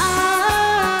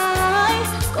ay,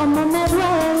 cómo me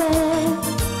duele,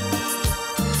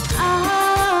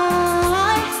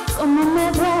 ay, cómo me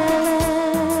duele.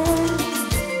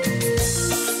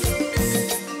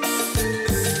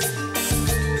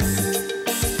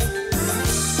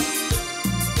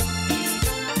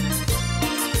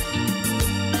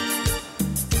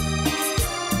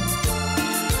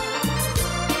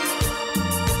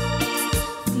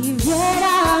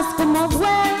 Cómo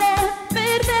duele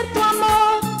perder tu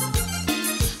amor,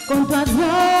 con tu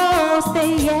adiós te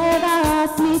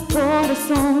llevas mi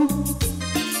corazón.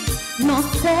 No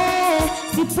sé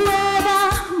si pueda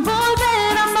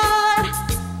volver a amar,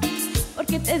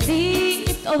 porque te di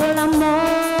todo el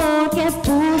amor que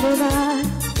pude dar.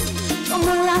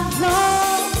 Como la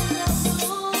flor,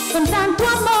 con tanto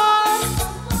amor,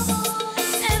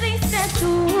 me diste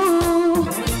tú,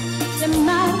 se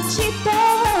marchitó.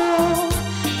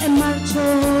 Marcho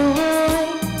hoy,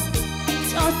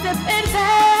 yo sé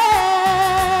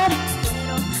perder,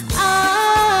 pero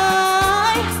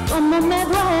ay, cómo me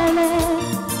duele,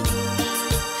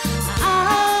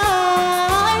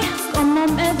 ay, cómo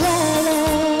me duele.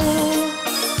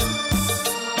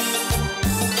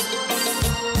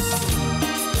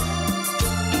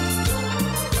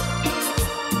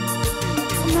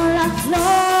 Como la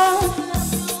flor,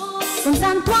 con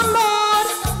tanto amor,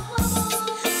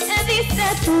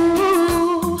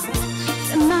 tú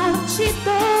se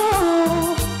marchitó,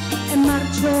 se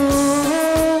marchó.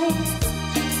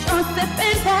 Yo sé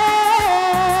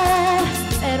perder,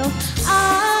 pero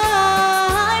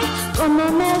ay, cómo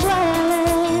me duele,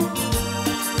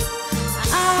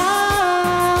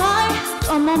 ay,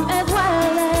 cómo me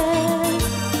duele,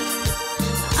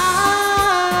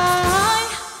 ay,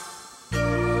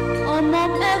 cómo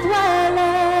me duele.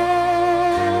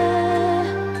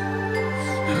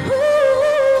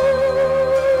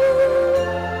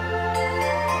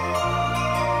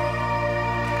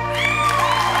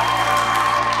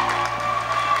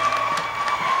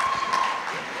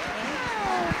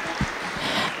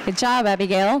 Good job,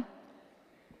 Abigail.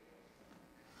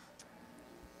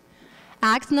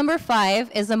 Act number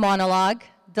 5 is a monologue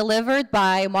delivered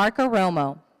by Marco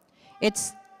Romo.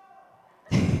 It's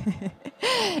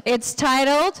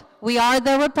titled, We Are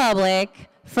the Republic,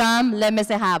 from Les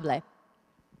Miserables.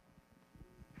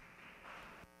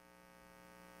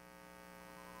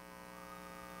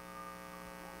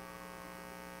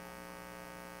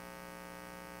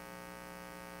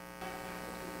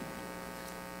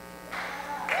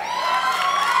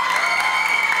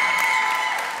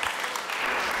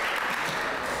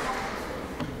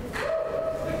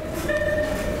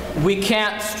 We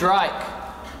can't strike.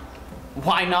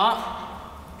 Why not?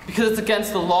 Because it's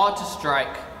against the law to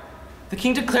strike. The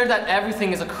king declared that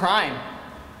everything is a crime.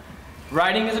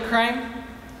 Writing is a crime.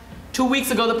 2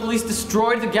 weeks ago, the police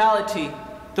destroyed the Galaxy,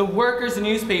 the workers'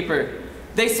 newspaper.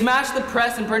 They smashed the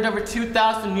press and burned over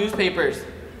 2,000 newspapers.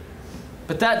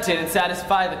 But that didn't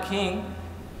satisfy the king.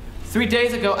 3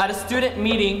 days ago, at a student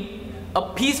meeting, a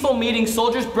peaceful meeting,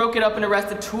 soldiers broke it up and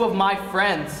arrested 2 of my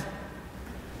friends.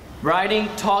 Writing,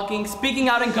 talking, speaking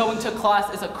out, and going to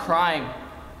class is a crime.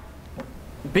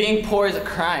 Being poor is a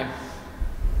crime.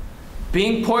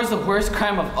 Being poor is the worst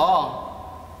crime of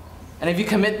all. And if you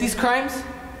commit these crimes,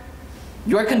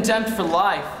 you are condemned for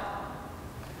life.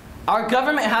 Our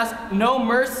government has no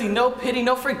mercy, no pity,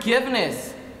 no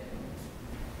forgiveness.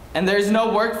 And there is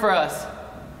no work for us.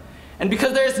 And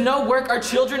because there is no work, our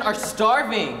children are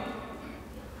starving.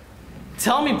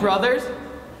 Tell me, brothers,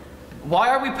 why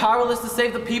are we powerless to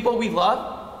save the people we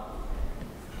love?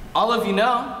 All of you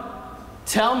know.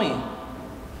 Tell me,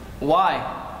 why?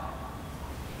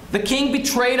 The king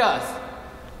betrayed us.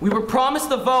 We were promised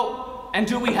the vote, and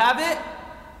do we have it?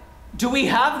 Do we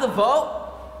have the vote?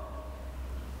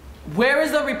 Where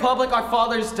is the republic our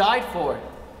fathers died for?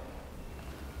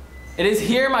 It is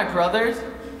here, my brothers.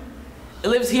 It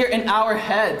lives here in our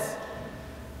heads.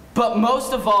 But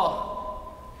most of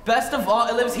all, best of all,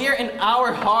 it lives here in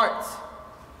our hearts.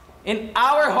 In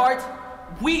our hearts,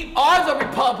 we are the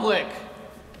republic.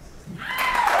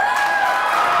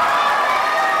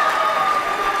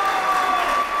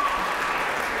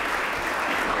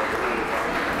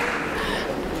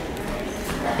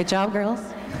 Good job, girls.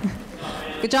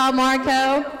 Good job,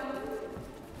 Marco.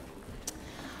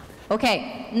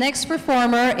 Okay, next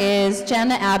performer is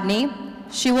Jenna Abney.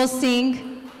 She will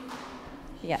sing.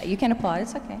 Yeah, you can applaud,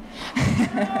 it's okay.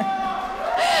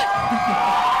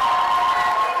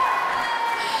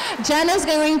 Jenna's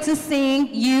going to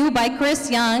sing You by Chris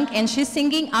Young, and she's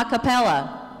singing a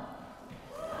cappella.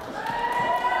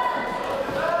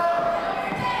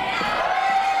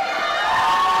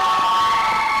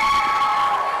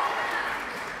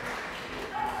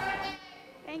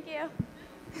 Thank you.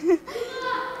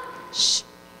 Shh.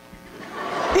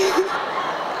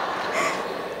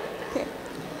 Okay.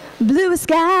 Blue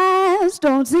skies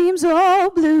don't seem so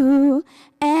blue,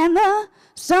 and the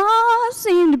stars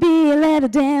seem to be a little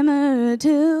dimmer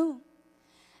too.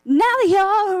 Now that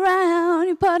you're around,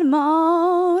 you put them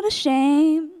all to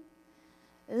shame.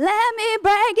 Let me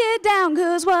break it down,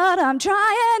 'cause what I'm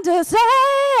trying to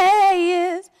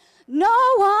say is no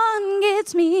one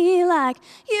gets me like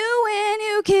you when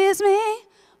you kiss me.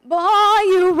 Boy,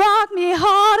 you rock me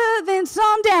harder than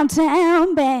some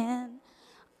downtown band.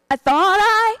 I thought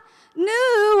I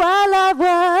knew what love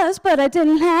was, but I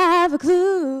didn't have a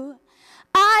clue.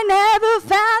 I never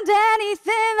found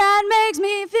anything that makes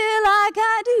me feel like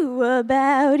I do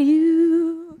about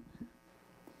you.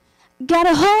 Got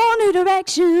a whole new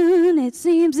direction, it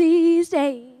seems these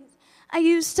days. I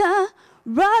used to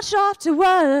rush off to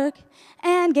work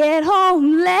and get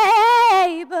home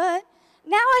late, but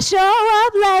now I show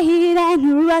up late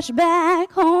and rush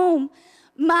back home.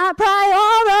 My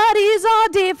priorities are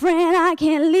different, I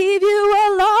can't leave you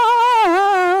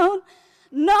alone.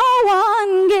 No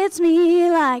one gets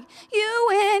me like you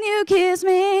when you kiss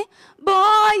me.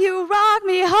 Boy, you rock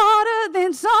me harder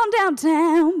than some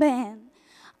downtown band.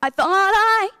 I thought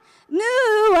I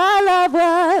knew what love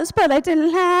was, but I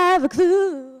didn't have a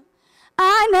clue.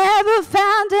 I never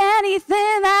found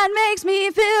anything that makes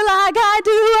me feel like I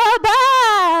do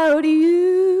about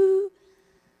you.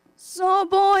 So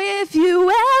boy, if you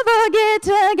ever get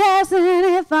to guessing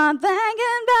if I'm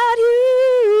thinking about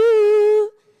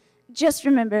you, just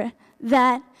remember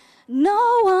that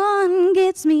no one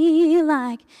gets me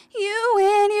like you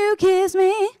when you kiss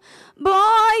me.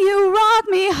 Boy, you rock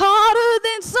me harder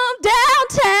than some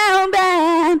downtown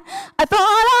band. I thought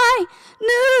I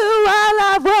knew what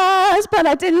love was, but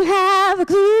I didn't have a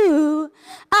clue.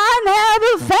 I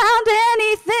never found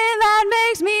anything that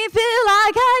makes me feel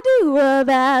like I do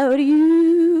about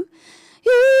you.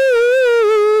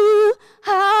 You,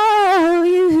 oh,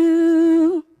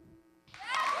 you.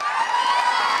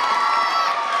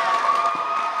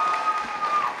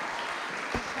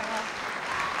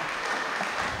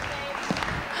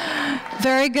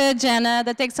 Very good, Jenna.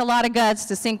 That takes a lot of guts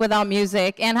to sing without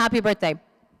music. And happy birthday.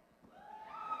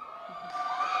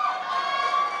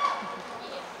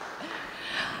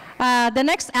 The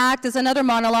next act is another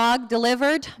monologue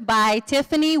delivered by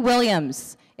Tiffany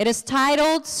Williams. It is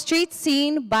titled Street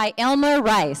Scene by Hilmar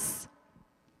Rice.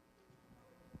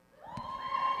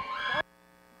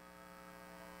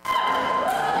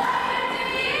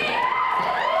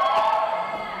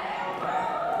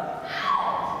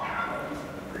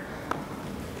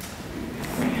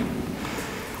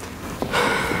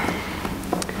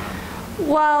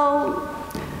 Well,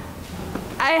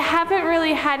 I haven't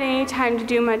really had any time to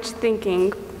do much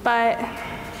thinking, but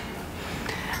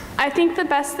I think the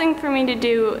best thing for me to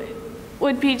do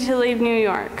would be to leave New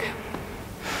York.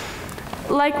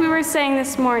 Like we were saying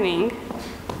this morning,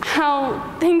 how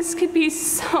things could be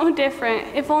so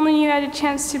different if only you had a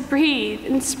chance to breathe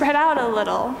and spread out a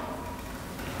little.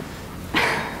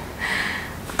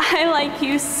 I like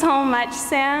you so much,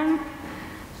 Sam.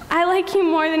 I like you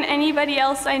more than anybody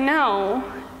else I know,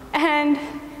 and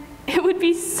it would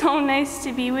be so nice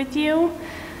to be with you,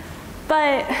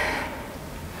 but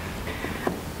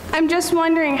I'm just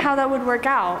wondering how that would work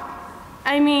out.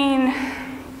 I mean,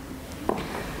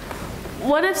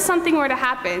 what if something were to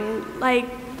happen, like,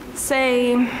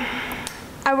 say,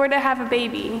 I were to have a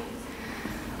baby,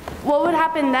 what would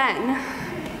happen then?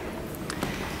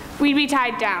 We'd be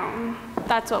tied down.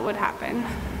 That's what would happen.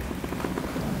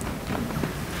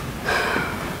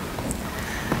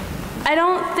 I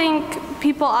don't think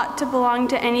people ought to belong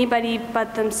to anybody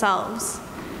but themselves.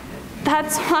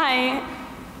 That's why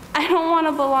I don't want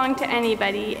to belong to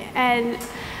anybody, and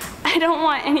I don't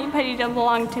want anybody to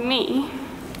belong to me.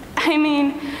 I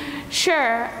mean,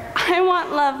 sure, I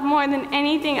want love more than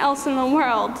anything else in the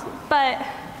world, but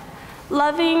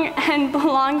loving and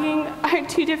belonging are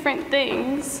two different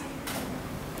things.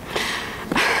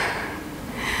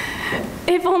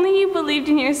 If only you believed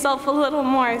in yourself a little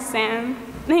more, Sam,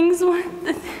 things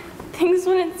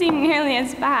wouldn't seem nearly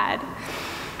as bad.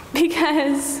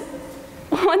 Because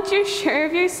once you're sure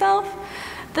of yourself,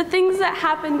 the things that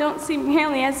happen don't seem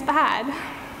nearly as bad.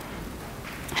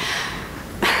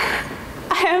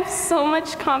 I have so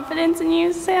much confidence in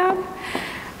you, Sam,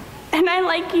 and I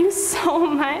like you so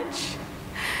much.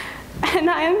 And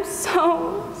I am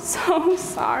so, so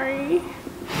sorry.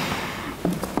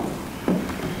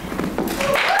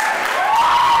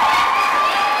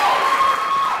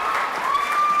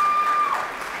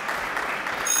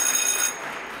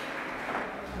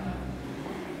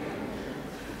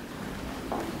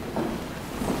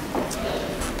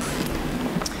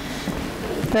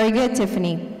 Very good,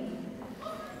 Tiffany.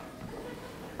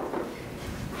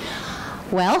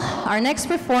 Well, our next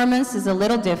performance is a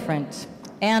little different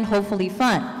and hopefully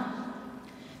fun.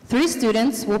 3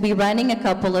 students will be running a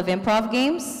couple of improv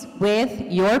games with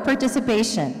your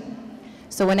participation.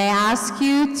 So when I ask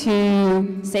you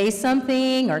to say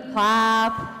something or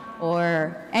clap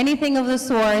or anything of the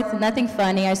sort, nothing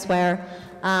funny, I swear,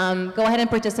 go ahead and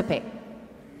participate.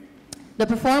 The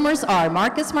performers are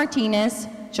Marcus Martinez,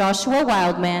 Joshua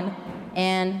Wildman,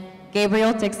 and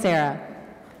Gabriel Texera.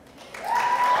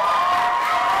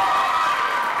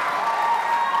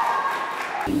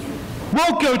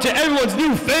 Welcome to everyone's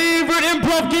new favorite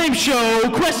improv game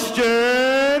show,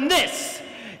 Question This.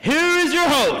 Here is your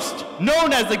host,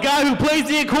 known as the guy who plays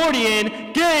the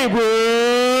accordion,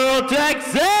 Gabriel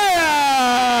Texera.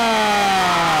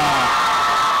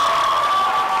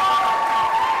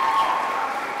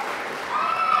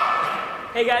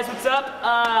 Hey guys, what's up?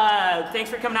 Thanks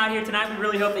for coming out here tonight. We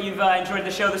really hope that you've enjoyed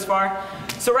the show this far.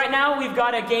 So right now we've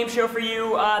got a game show for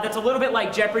you that's a little bit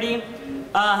like Jeopardy.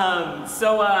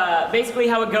 Basically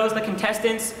how it goes, the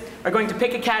contestants are going to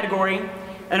pick a category,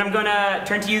 and I'm going to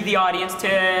turn to you, the audience,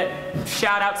 to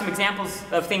shout out some examples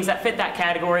of things that fit that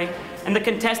category, and the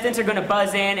contestants are going to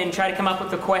buzz in and try to come up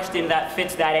with a question that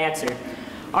fits that answer.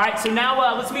 Alright, so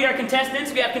now let's meet our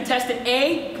contestants. We have contestant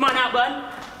A. Come on out, bud.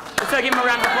 Let's give him a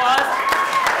round of applause.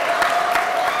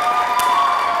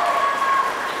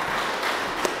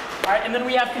 All right, and then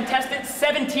we have contestant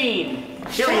 17.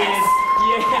 Here he is.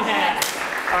 Yeah.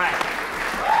 All right.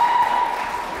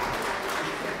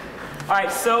 All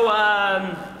right, so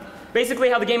basically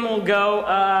how the game will go,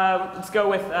 let's go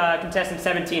with contestant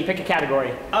 17. Pick a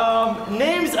category.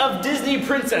 Names of Disney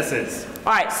princesses.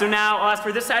 All right, so now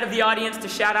for this side of the audience to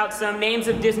shout out some names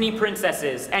of Disney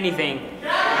princesses. Anything.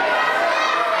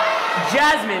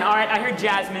 Jasmine. All right, I heard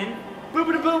Jasmine.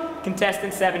 Boop-a-da-boop.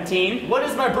 Contestant 17. What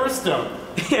is my birthstone?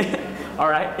 All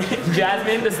right,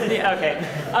 Jasmine. Okay.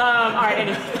 All right.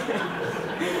 Anyway.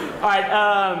 All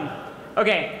right.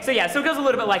 Okay. So yeah. So it goes a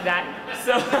little bit like that.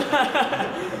 So.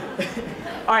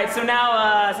 All right. So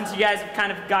now, since you guys have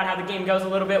kind of got how the game goes a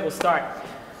little bit, we'll start.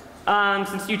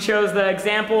 Since you chose the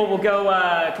example, we'll go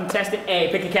contestant A.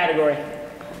 Pick a category.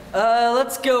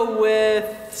 Let's go with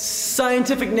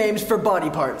scientific names for body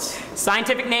parts.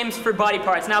 Scientific names for body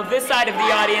parts. Now this side of the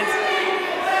audience.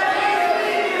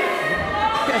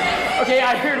 Okay,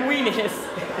 I heard weenus.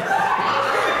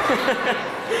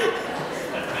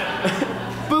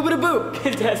 Boop-a-da-boop.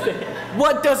 Contestant.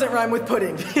 What doesn't rhyme with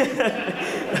pudding?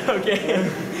 Okay.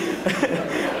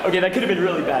 Okay, that could have been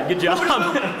really bad. Good job.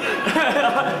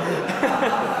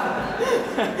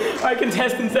 All right,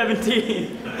 contestant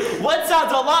 17. What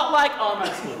sounds a lot like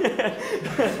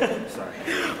Sorry.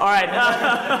 All right.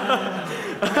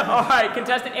 All right,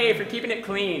 contestant A for keeping it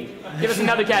clean. Give us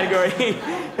another category.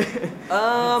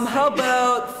 How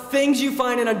about things you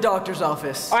find in a doctor's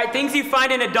office? All right, things you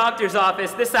find in a doctor's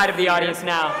office. This side of the audience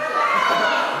now.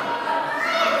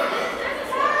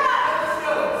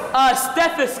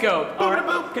 Stethoscope. All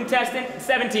right. Contestant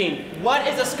 17. What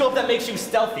is a scope that makes you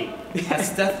stealthy? A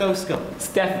stethoscope.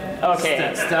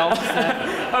 Okay. Stealth.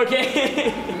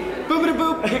 Okay.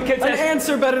 Boop-a-da-boop. An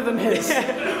answer better than his.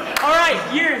 All right,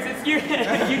 yours. It's you.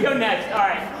 You go next. All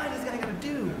right. What is that gonna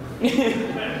do?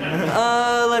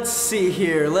 Let's see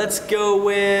here. Let's go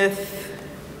with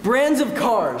brands of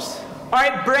cars. All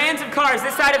right, brands of cars,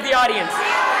 this side of the audience.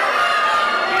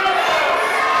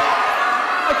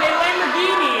 Okay,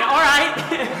 Lamborghini, all right.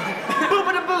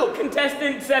 Boop-a-da-boop,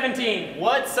 contestant 17.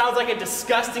 What? Sounds like a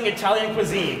disgusting Italian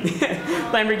cuisine.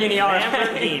 Lamborghini, all right.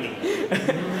 Lamborghini.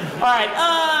 All right,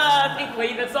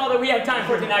 thankfully, that's all that we have time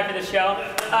for tonight for this show,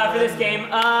 for this game.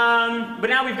 But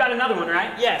now we've got another one,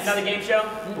 right? Yes. Another game show?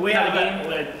 We Another have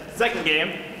a second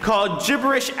game called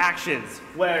Gibberish Actions,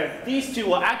 where these two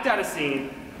will act out a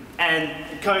scene, and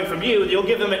coming from you, you'll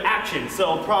give them an action.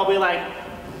 So probably like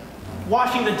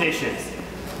washing the dishes.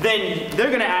 Then they're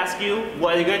gonna ask you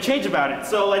what they're gonna change about it.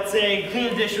 So let's say clean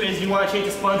the dish is you want to change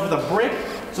the sponge with a brick,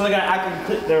 so they're gonna act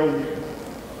like they're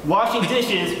washing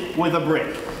dishes with a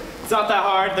brick. It's not that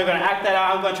hard. They're gonna act that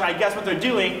out. I'm gonna try to guess what they're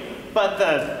doing, but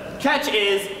the catch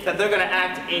is that they're gonna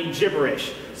act in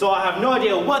gibberish. So I have no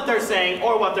idea what they're saying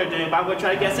or what they're doing, but I'm gonna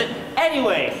try to guess it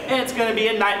anyway. And it's gonna be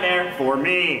a nightmare for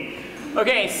me.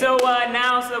 Okay, so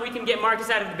now so that we can get Marcus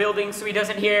out of the building so he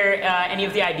doesn't hear any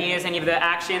of the ideas, any of the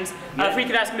actions, if we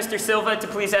could ask Mr. Silva to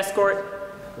please escort.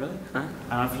 Really? Huh?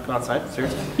 I don't know if you go outside,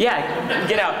 seriously? Yeah,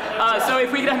 get out. So if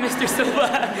we could have Mr.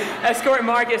 Silva escort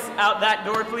Marcus out that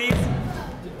door, please.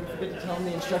 Did we forget to tell him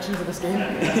the instructions of this game?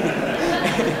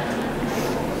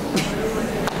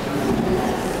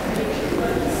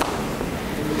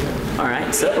 All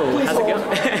right, so Please how's it hold.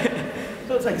 going?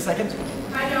 It'll take a second.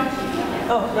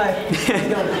 Oh, right.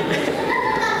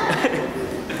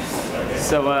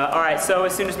 So, all right, so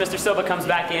as soon as Mr. Silva comes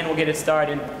back in, we'll get it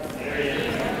started.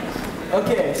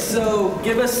 Okay, so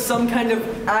give us some kind of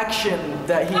action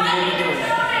that he will be doing.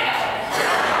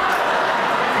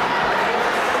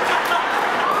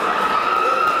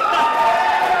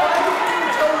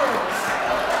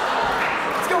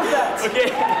 Let's go with that.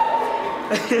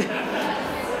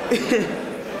 Okay.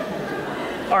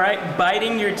 All right,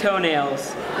 biting your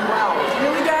toenails. Wow,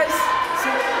 really, guys?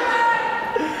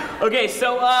 Okay,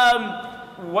 so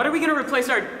what are we gonna replace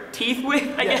our teeth with?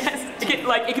 I guess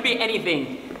it could be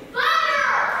anything.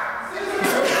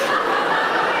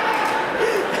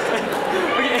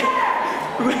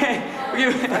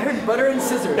 I heard butter and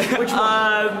scissors. Which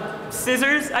one?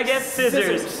 Scissors, I guess.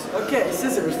 Scissors. Okay,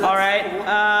 scissors. All right.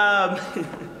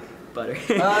 Butter.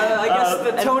 I guess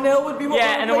the toenail would be what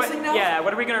we're replacing now? Yeah,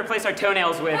 what are we gonna replace our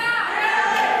toenails with?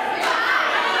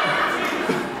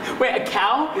 Wait, a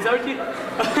cow? Is that what you...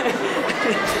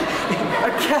 A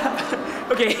cow.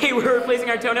 Okay, we're replacing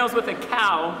our toenails with a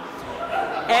cow.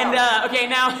 And, okay,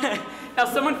 now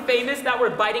someone famous that we're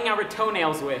biting our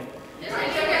toenails with. All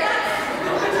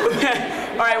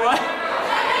right, what?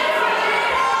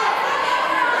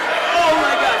 Oh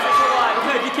my gosh, that's a lot.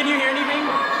 Can you hear anything?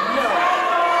 No.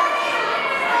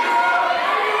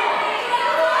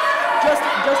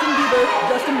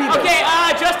 Justin Bieber. Okay,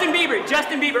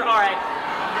 Justin Bieber, all right.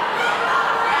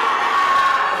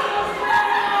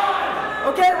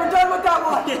 Okay, we're done with that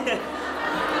one. Okay.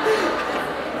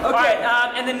 All right,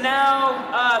 and then now,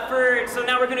 so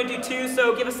now we're gonna do two,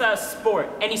 so give us a sport,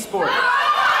 any sport. All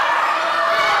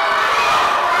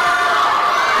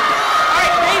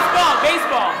right,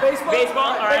 baseball,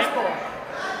 all right.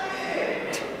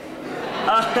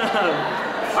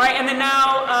 All right, and then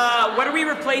now, what are we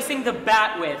replacing the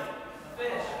bat with?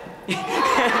 Fish.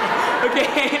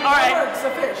 Okay, all right. That works, a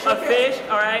fish. A fish,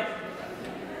 all right.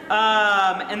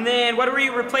 And then what are we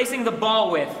replacing the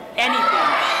ball with? Anything.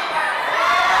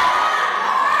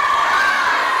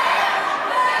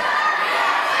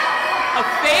 A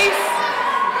face?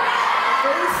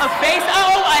 A face?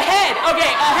 Oh, a head.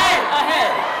 Okay, a head.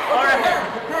 All right.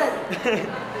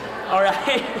 All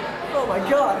right. Oh my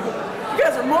God. You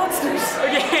guys are monsters.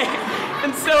 Okay.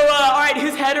 And so, all right,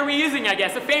 whose head are we using, I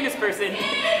guess? A famous person.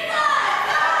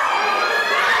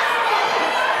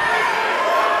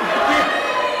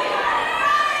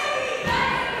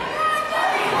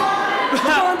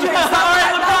 LeBron James. All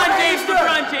right,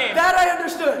 LeBron James. That I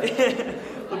understood.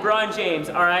 LeBron James,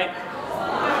 all right.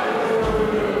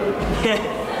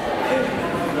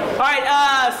 All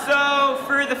right, so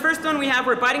for the first one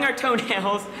we're biting our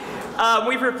toenails.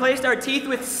 We've replaced our teeth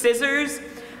with scissors.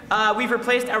 We've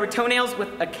replaced our toenails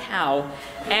with a cow.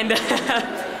 And,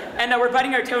 and we're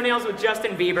biting our toenails with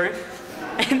Justin Bieber.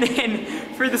 And then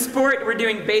for the sport, we're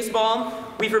doing baseball.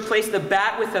 We've replaced the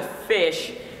bat with a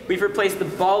fish. We've replaced the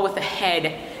ball with a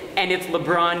head, and it's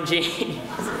LeBron James.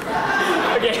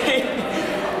 Okay.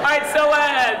 All right, so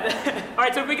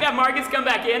if we could have Marcus come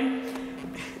back in.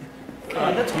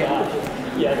 God, that's good.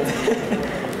 Yeah.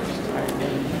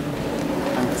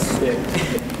 I'm sick.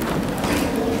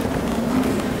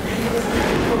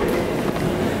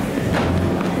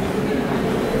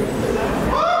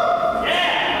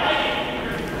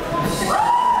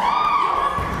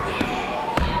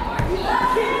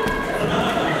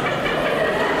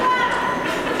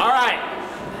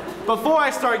 before I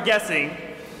start guessing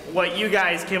what you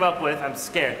guys came up with, I'm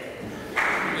scared.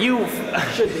 You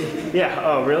should be. Yeah.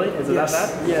 Oh, really? Is it that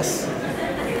bad? Yes.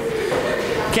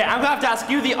 Okay, I'm gonna have to ask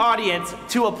you, the audience,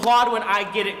 to applaud when I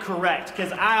get it correct,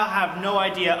 because I'll have no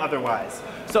idea otherwise.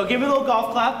 So give me a little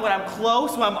golf clap when I'm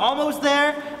close, when I'm almost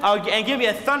there, and give me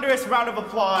a thunderous round of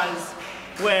applause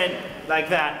when, like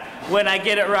that, when I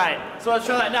get it right. So let's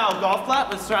try that now. Golf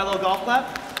clap. Let's try a little golf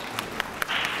clap.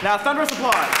 Now, thunderous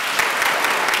applause.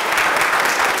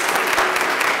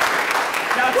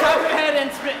 Now tap your head and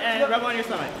spin and rub on your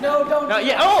stomach. No, don't. No,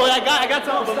 yeah. Oh, I got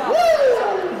some of them.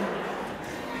 Woo!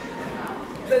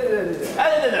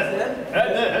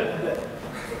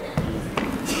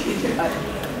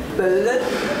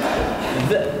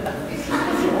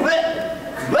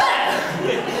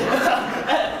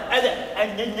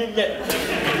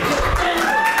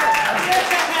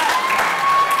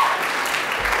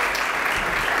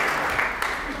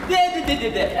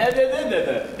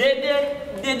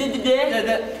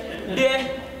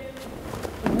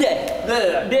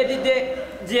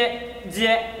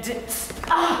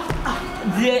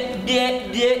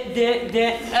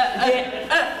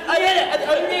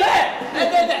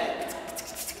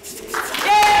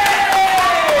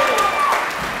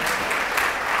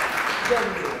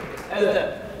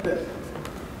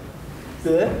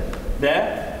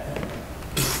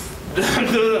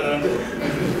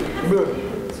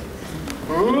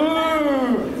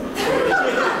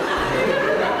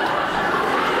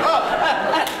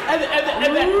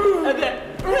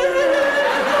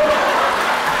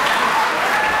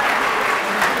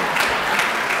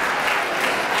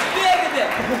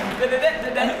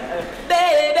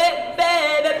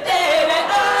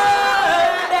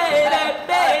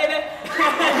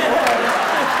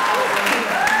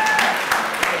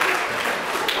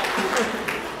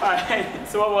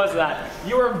 So what was that?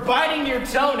 You were biting your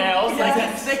toenails like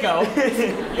a sicko.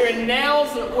 Your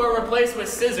nails were replaced with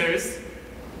scissors.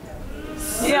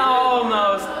 Yeah,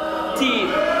 almost. Teeth.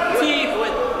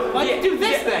 Why'd you do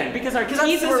this then? Because our I'm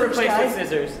teeth were scissors, replaced guys. with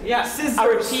scissors. Yeah, scissors.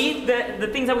 Our teeth, the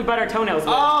things that we bite our toenails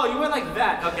with. Oh, you went like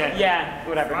that. Okay. Yeah,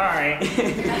 whatever. All right.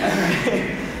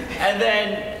 And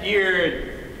then your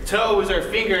toes or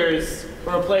fingers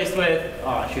were replaced with.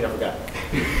 Oh shoot, I forgot.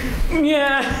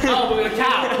 Yeah. Oh, with a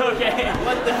cow. Okay.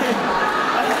 What the?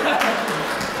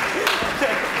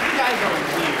 You guys are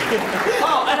weird.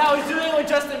 Oh, and I was doing it with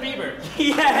Justin Bieber.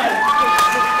 Yes.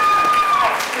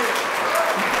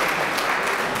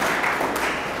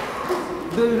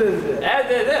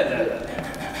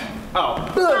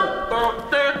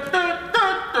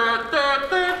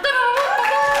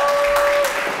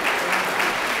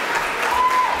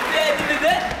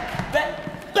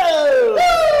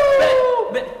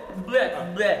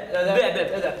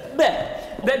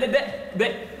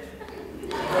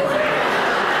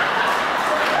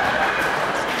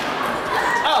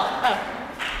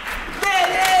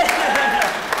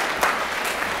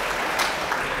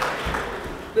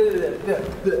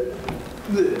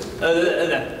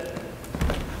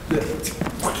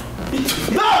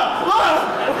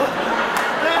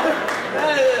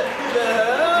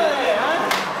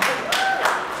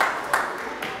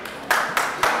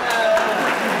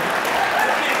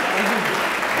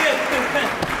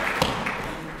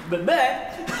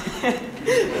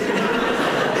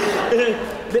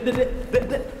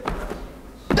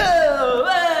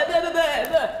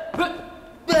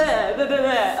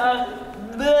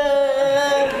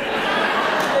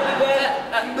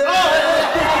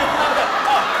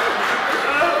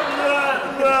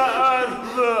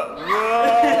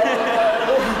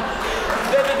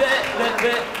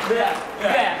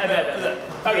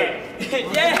 Okay.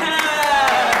 Yeah!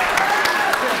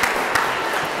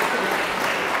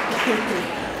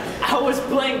 I was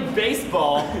playing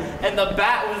baseball, and the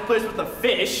bat was placed with a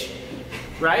fish,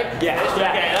 right? Yeah.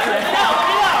 Yeah.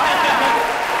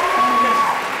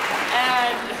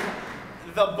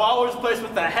 And the ball was placed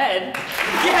with the head.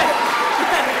 Yes!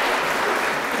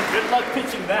 Good luck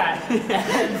pitching that.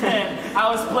 And then I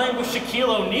was playing with Shaquille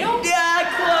O'Neal. Yeah,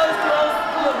 close.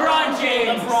 LeBron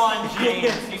James.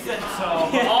 You said so.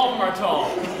 But all of them are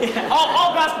tall. Yeah.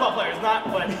 All basketball players, not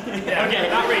what. Yeah, okay,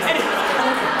 not racist.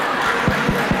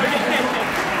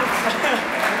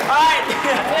 All right.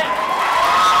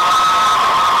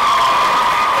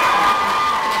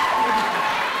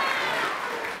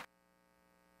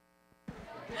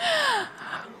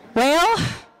 Well,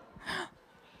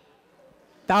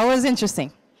 that was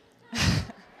interesting.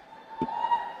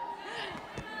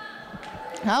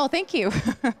 Oh, thank you.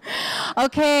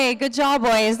 Okay, good job,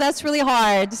 boys. That's really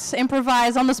hard.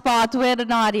 Improvise on the spot with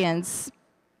an audience.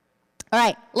 All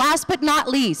right, last but not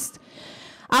least,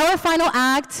 Our final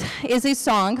act is a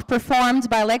song performed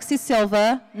by Alexi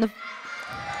Silva,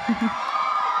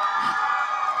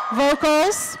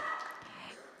 vocals,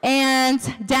 and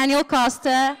Daniel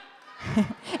Costa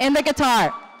in the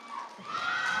guitar.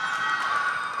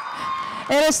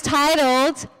 It is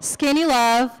titled Skinny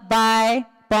Love by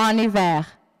Bon Iver.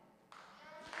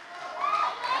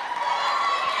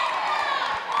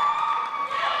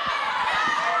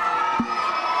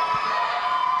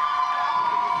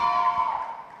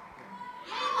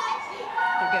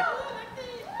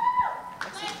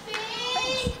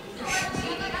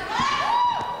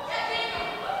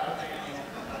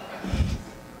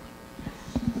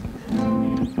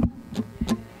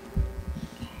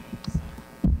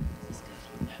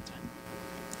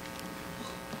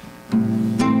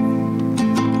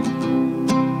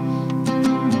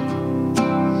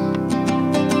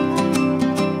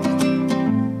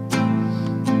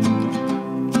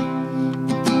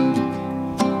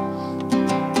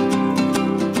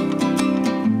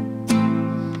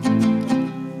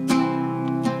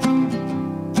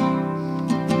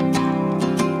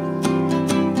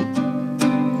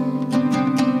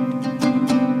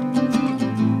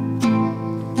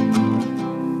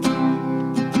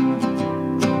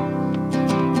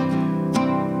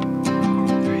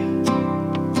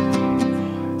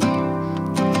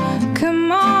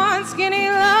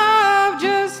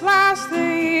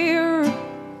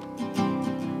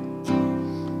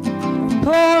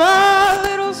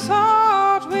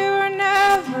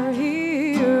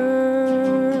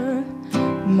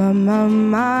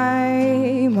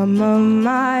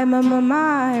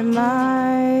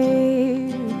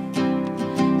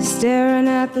 Staring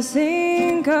at the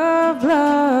sink of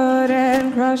blood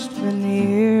and crushed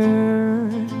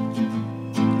veneer.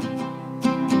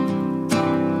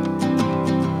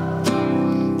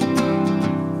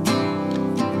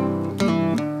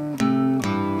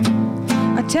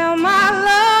 I tell my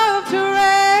love to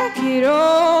wreck it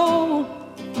all,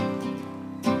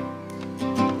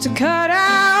 to cut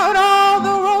out all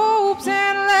the ropes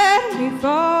and let me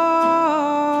fall.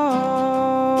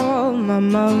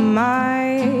 My.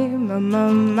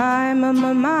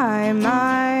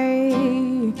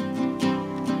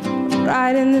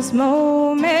 Right in this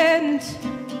moment,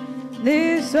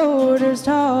 this order's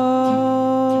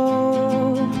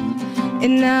tall.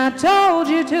 And I told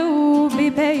you to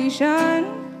be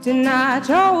patient, and I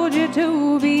told you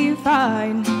to be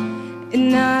fine,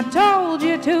 and I told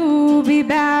you to be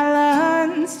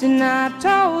balanced, and I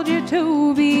told you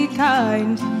to be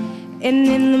kind. And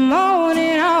in the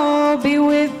morning I'll be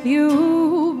with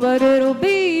you, but it'll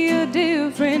be a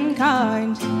different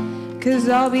kind. 'Cause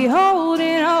I'll be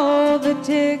holding all the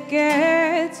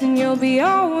tickets, and you'll be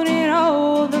owning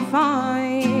all the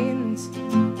fines.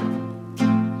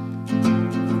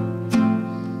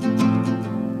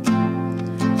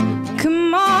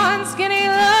 Come on, skinny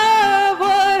love,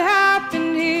 what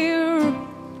happened here?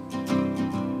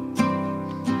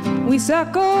 We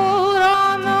suckled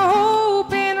on the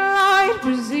hope in light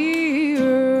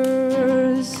braziers.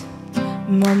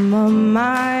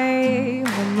 My.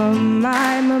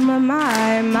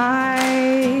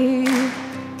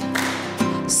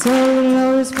 So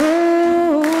low is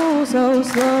full, so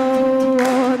slow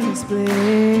on the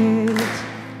split.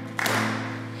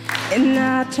 And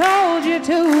I told you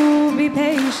to be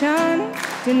patient,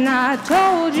 and I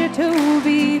told you to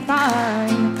be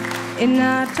fine, and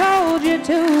I told you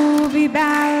to be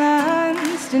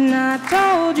balanced, and I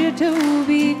told you to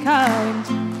be kind.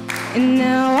 And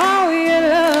now all your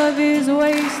love is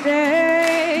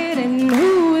wasted, and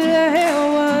who the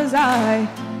hell was I?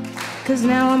 'Cause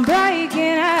now I'm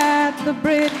breaking at the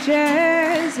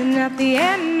bridges, and at the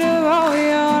end of all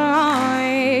your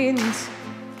lines.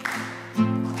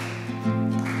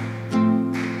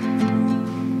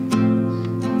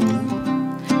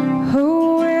 Who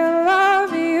will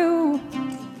love you?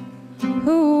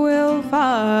 Who will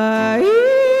fight?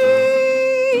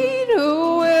 Who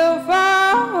will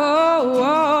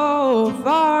fall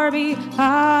far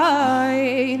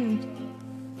behind?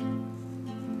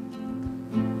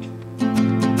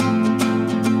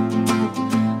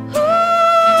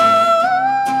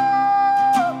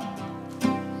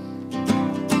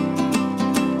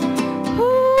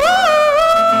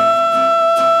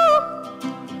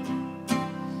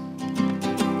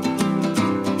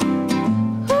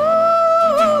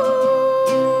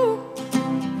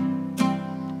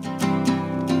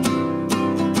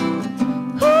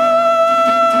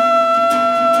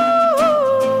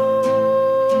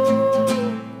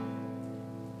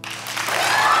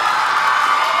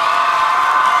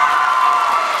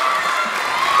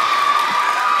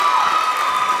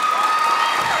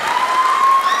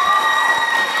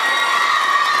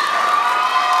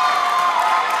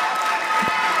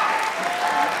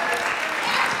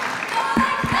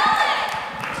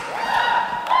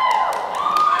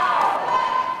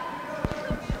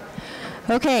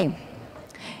 Okay.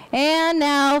 And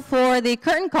now for the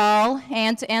curtain call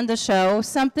and to end the show,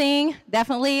 something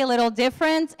definitely a little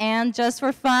different and just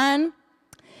for fun.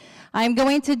 I'm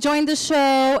going to join the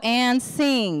show and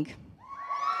sing.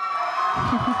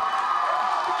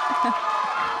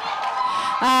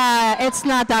 It's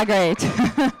not that great.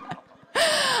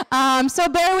 So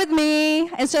bear with me,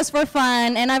 it's just for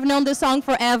fun, and I've known this song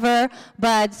forever,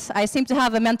 but I seem to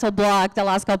have a mental block the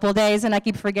last couple of days and I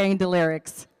keep forgetting the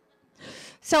lyrics.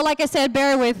 So like I said,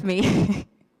 bear with me.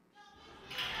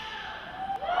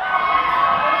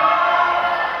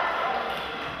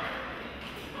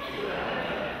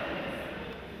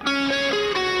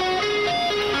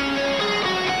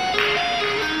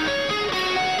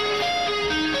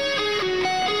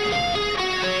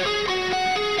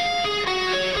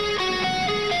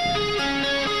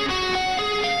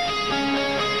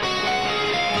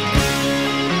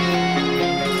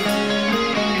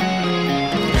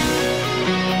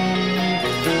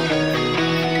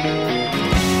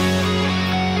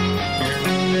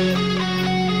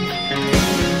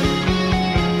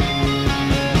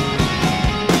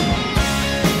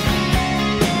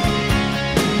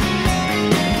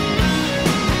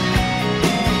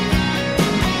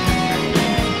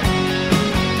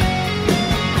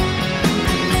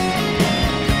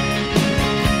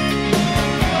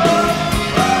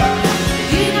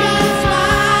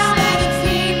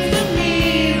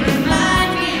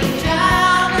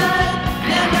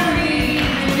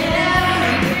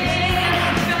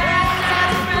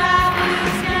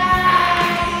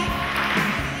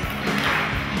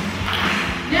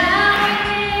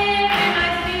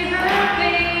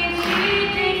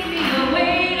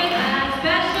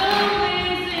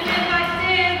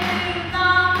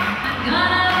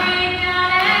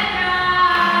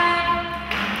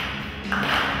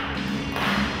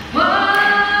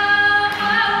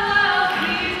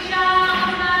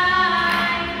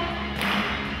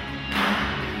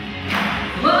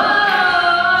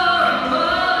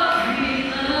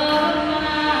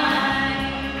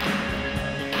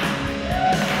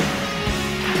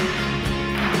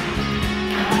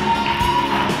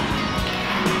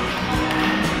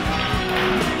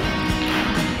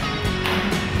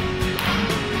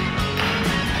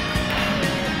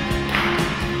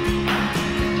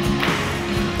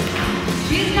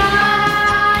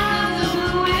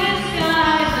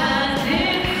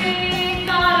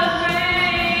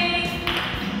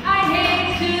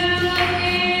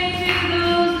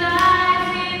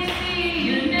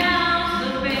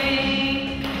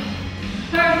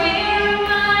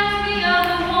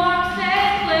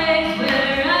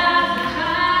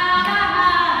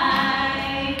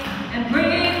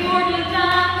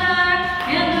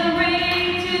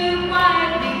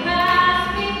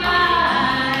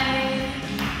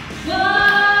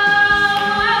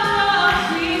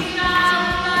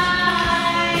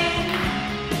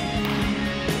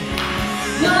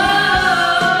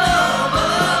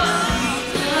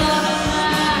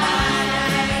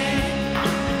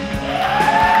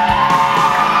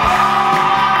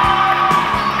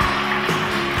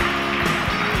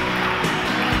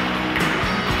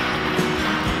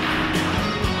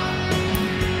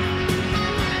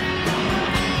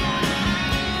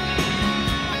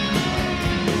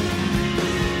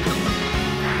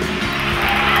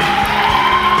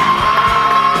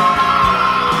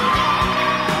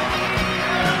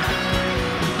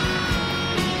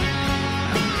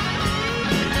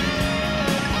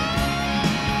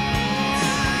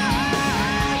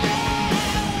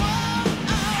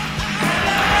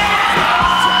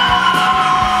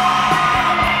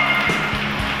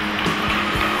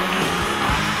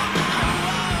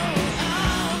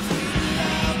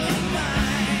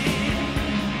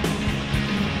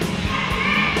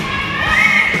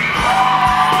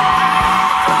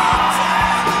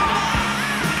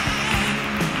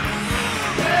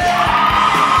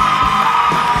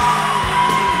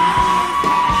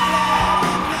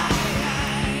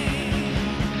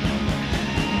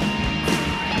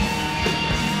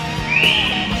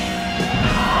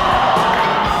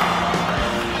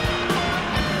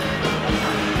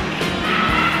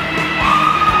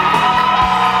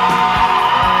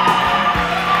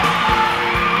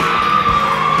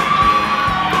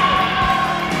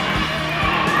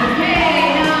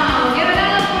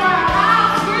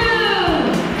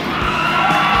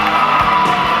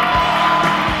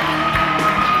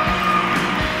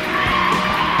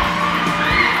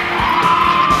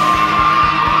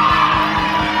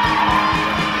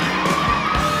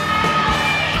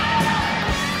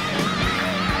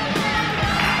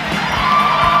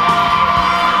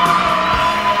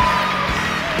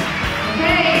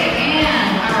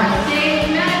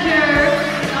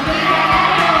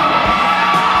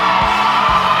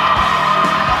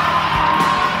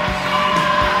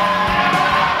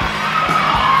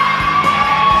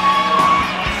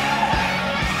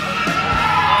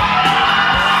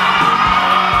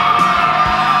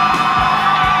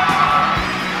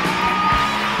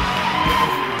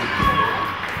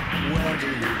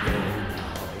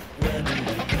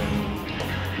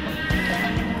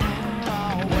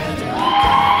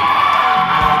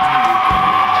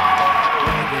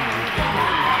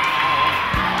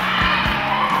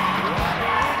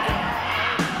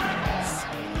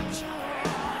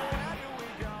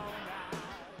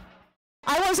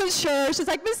 her. She's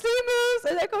like, Miss Seamus.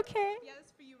 I'm like, okay. Yeah,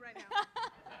 that's for you right now.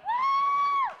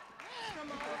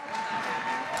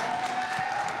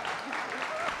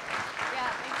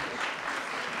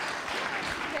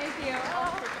 Thank you.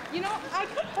 You know, I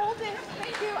could hold it.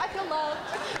 Thank you. I feel loved.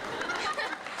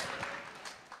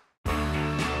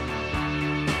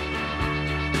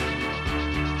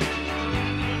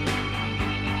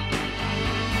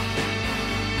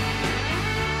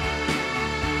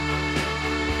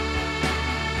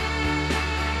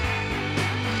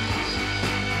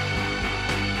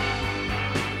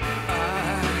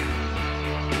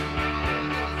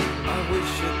 I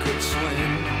wish you could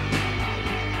swim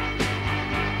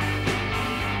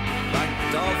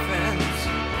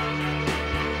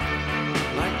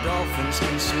like dolphins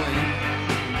can swim.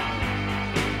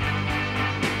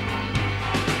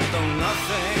 Though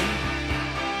nothing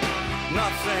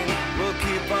will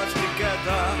keep us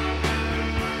together.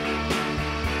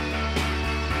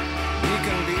 We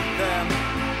can beat them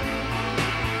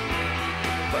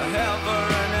forever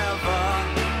and ever.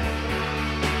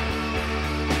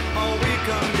 Oh, we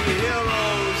can be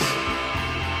heroes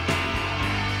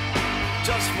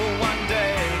just for one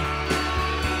day.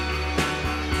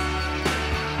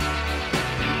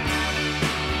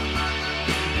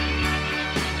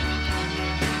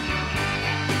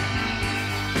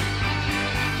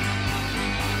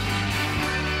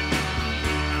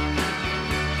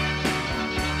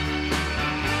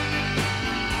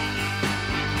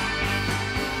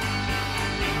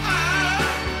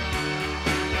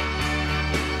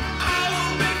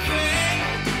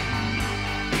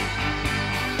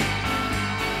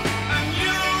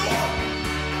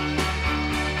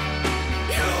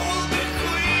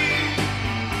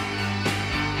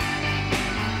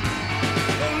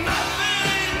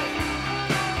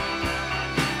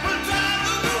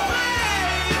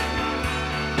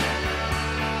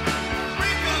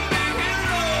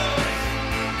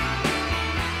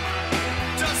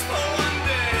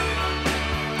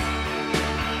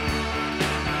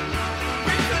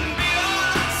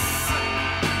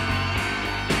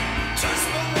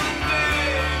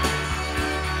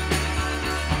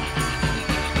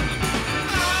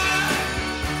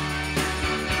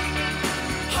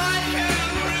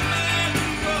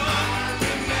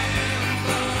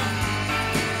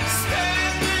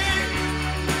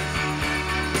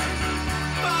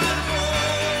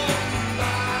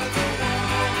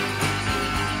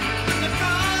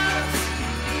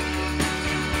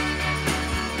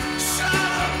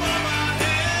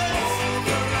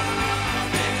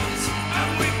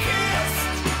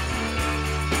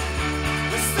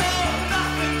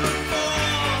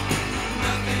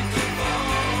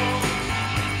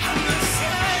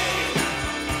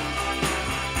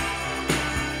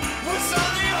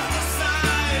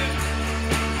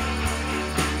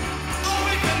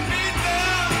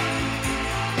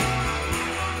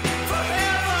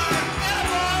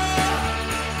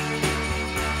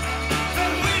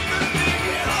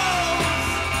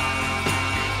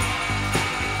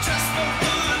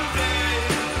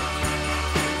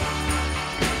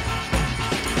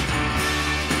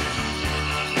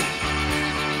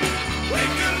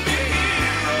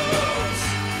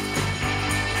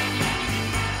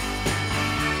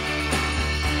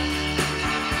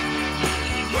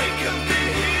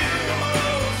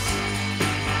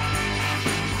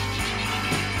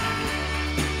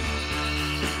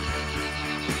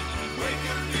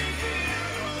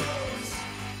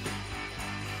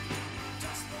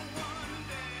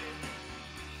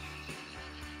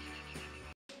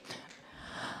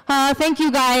 Thank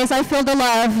you guys. I feel the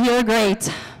love. You're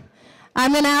great.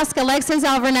 I'm going to ask Alexis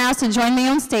Alvarez to join me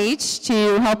on stage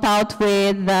to help out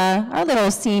with our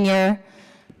little senior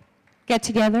get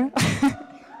together.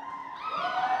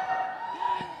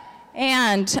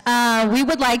 And we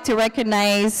would like to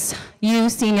recognize you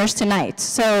seniors tonight.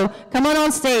 So come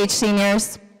on stage,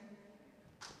 seniors.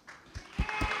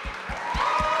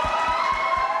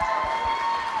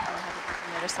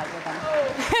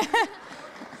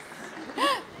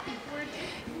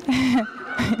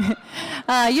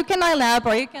 You can line up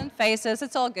or you can face us.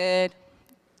 It's all good.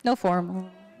 No formal.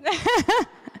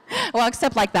 Well,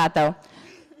 except like that, though.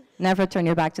 Never turn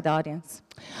your back to the audience.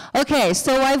 Okay,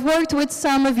 so I've worked with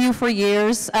some of you for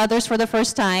years, others for the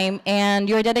first time, and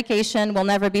your dedication will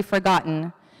never be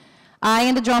forgotten. I,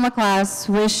 in the drama class,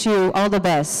 wish you all the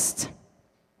best.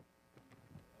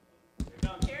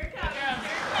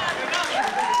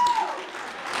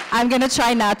 I'm going to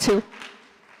try not to.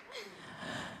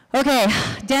 Okay,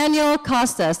 Daniel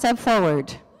Costa, step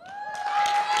forward.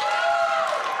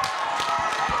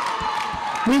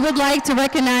 We would like to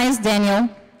recognize Daniel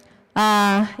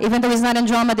Even though he's not in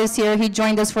drama this year, he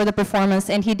joined us for the performance,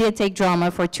 and he did take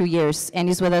drama for 2 years, and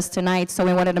he's with us tonight, so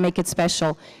we wanted to make it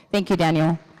special. Thank you,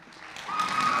 Daniel.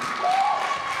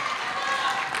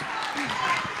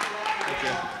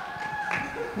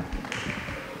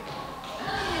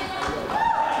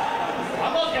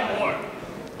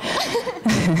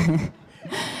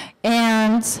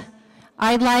 And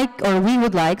we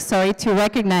would like, to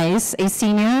recognize a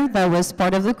senior that was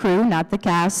part of the crew, not the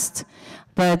cast,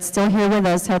 but still here with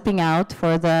us helping out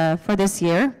for this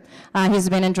year. He's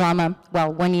been in drama,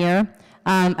 1 year,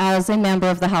 as a member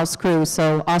of the house crew,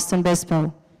 so Austin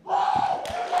Bispo.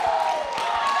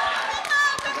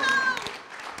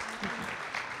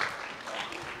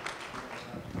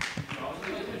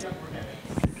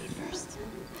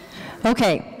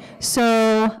 Okay,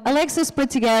 so Alexis put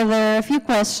together a few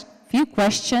questions,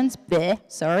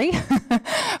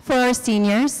 for our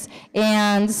seniors,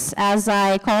 and as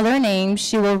I call their names,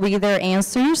 she will read their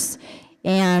answers,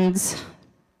 and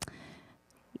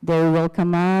they will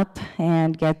come up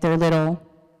and get their little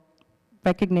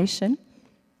recognition.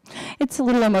 It's a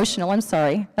little emotional, I'm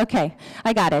sorry. Okay,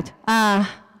 I got it.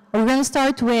 We're going to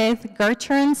start with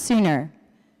Gertrude Sooner,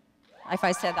 if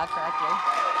I said that correctly.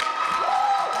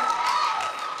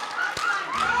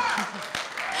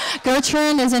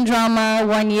 Gertrude is in drama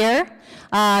 1 year.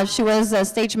 She was a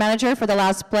stage manager for the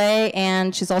last play,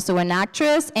 and she's also an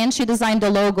actress, and she designed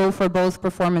the logo for both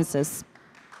performances.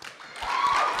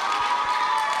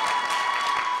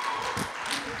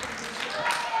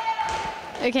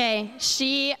 Okay,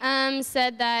 she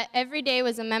said that every day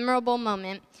was a memorable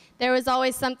moment. There was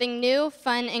always something new,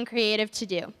 fun, and creative to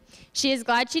do. She is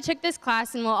glad she took this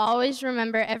class and will always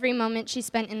remember every moment she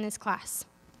spent in this class.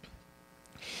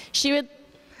 She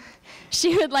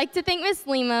would like to thank Miss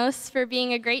Lemos for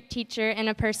being a great teacher and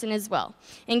a person as well,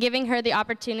 and giving her the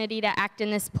opportunity to act in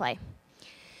this play.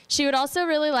 She would also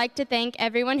really like to thank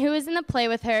everyone who was in the play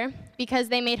with her because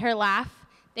they made her laugh,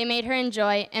 they made her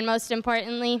enjoy, and most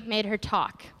importantly, made her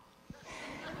talk.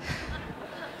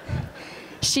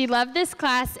 She loved this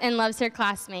class and loves her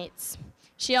classmates.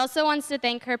 She also wants to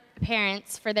thank her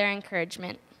parents for their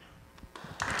encouragement.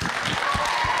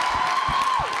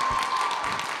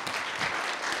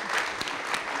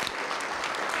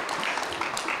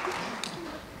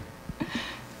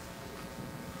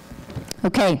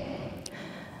 Okay,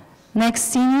 next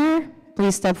senior,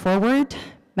 please step forward,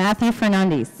 Matthew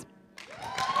Fernandez.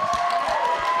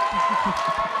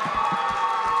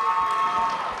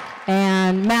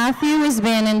 And Matthew has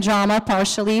been in drama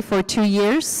partially for 2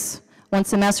 years, 1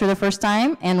 semester the first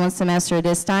time and 1 semester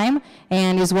this time,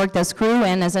 and he's worked as crew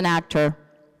and as an actor.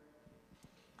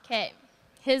 Okay,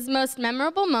 his most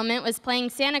memorable moment was playing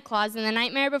Santa Claus in The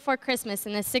Nightmare Before Christmas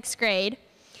in the 6th grade.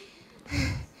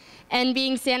 And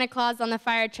being Santa Claus on the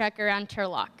fire truck around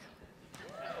Turlock.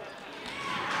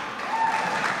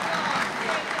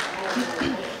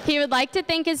 He would like to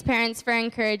thank his parents for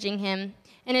encouraging him,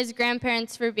 and his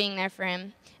grandparents for being there for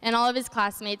him, and all of his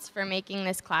classmates for making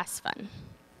this class fun.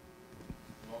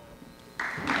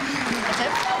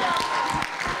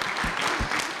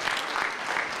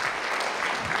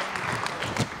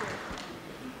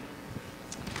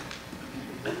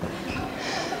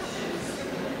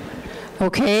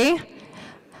 Okay.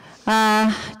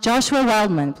 Joshua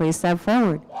Wildman, please step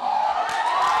forward.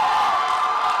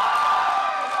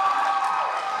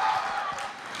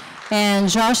 And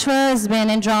Joshua has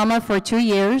been in drama for 2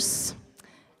 years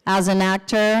as an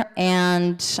actor,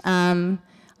 and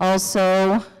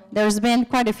also there's been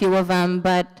quite a few of them,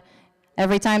 but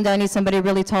every time that I need somebody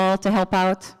really tall to help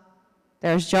out,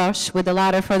 there's Josh with the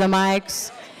ladder for the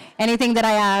mics, anything that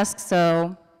I ask,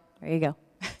 so there you go.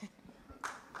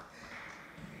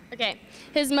 Okay,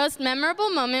 his most memorable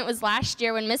moment was last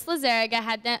year when Miss Lazariga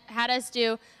had us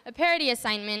do a parody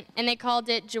assignment, and they called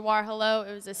it Jawar Hello.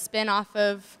 It was a spin-off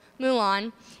of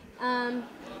Mulan.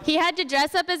 He had to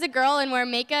dress up as a girl and wear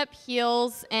makeup,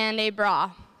 heels, and a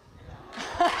bra.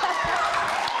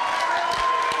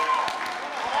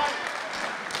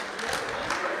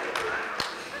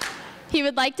 He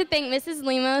would like to thank Mrs.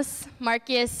 Lemos,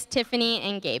 Marcus, Tiffany,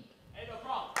 and Gabe. Hey, no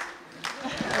problem.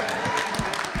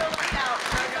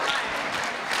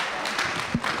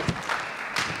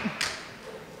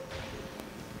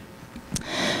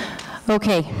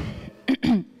 Okay.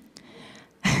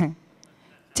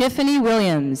 Tiffany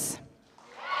Williams.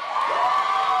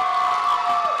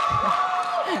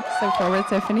 Step forward,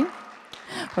 Tiffany.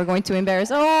 We're going to embarrass.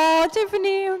 Oh,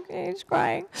 Tiffany. Okay, she's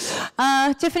crying.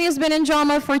 Tiffany has been in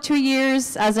drama for 2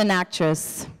 years as an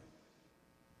actress.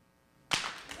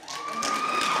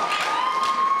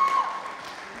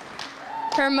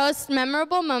 Her most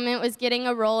memorable moment was getting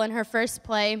a role in her first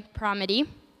play, Promedy.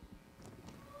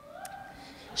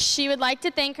 She would like to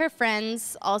thank her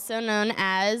friends, also known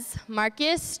as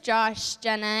Marcus, Josh,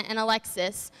 Jenna, and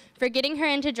Alexis, for getting her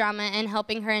into drama and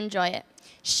helping her enjoy it.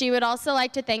 She would also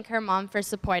like to thank her mom for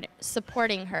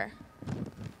supporting her.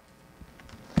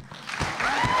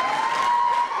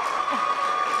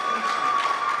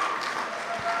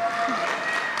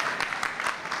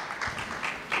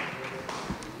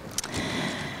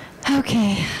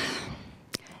 Okay,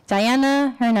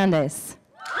 Diana Hernandez.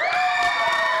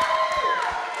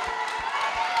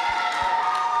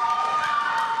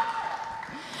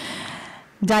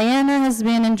 Diana has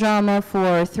been in drama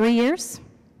for 3 years,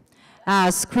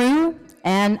 as crew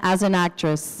and as an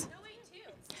actress.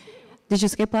 Did you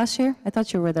skip last year? I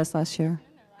thought you were with us last year.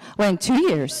 Well, in 2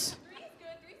 years.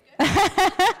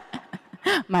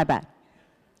 My bad.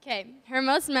 Okay, her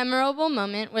most memorable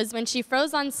moment was when she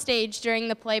froze on stage during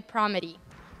the play Promedy.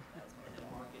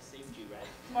 Marcus saved you, right?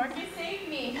 Marcus saved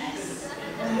me.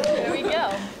 There we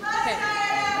go. Okay.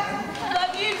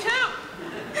 Love you too.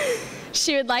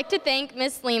 She would like to thank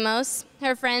Miss Lemos,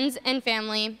 her friends and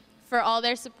family for all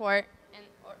their support and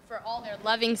for all their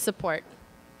loving support.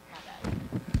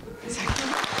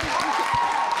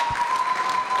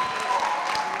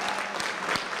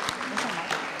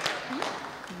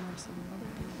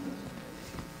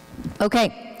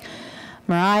 Okay,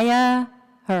 Mariah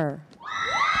Her.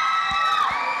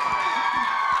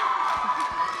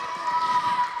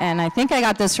 And I think I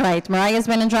got this right. Mariah's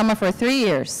been in drama for 3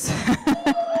 years.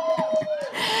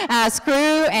 As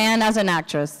crew and as an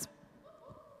actress.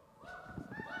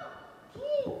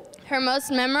 Her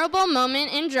most memorable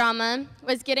moment in drama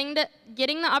was getting the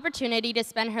opportunity to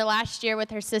spend her last year with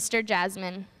her sister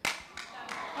Jasmine.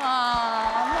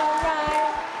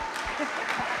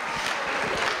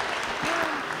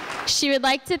 She would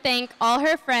like to thank all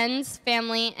her friends,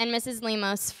 family, and Mrs.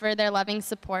 Lemos for their loving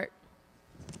support.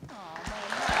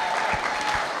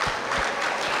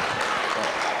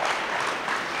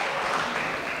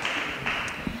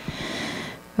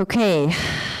 Okay,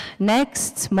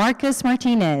 next, Marcus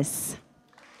Martinez.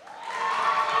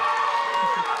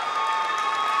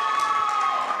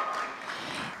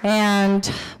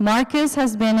 And Marcus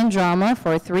has been in drama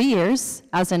for 3 years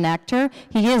as an actor.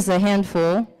 He is a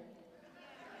handful,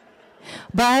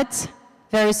 but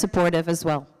very supportive as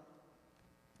well.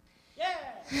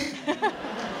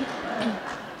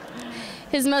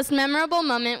 His most memorable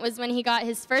moment was when he got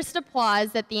his first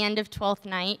applause at the end of 12th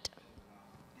night.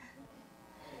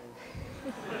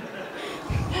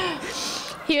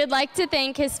 He would like to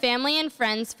thank his family and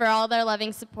friends for all their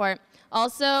loving support.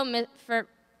 Also,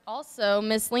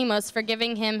 Miss Lemos for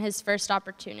giving him his first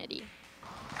opportunity.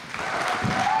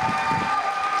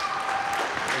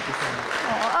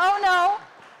 Oh, no.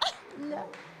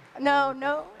 No.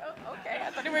 Oh, okay, I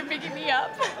thought you were picking me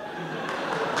up.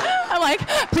 I'm like,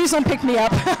 please don't pick me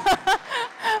up.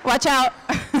 Watch out.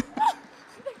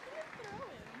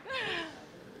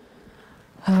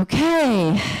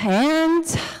 Okay, and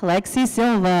Lexi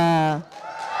Silva.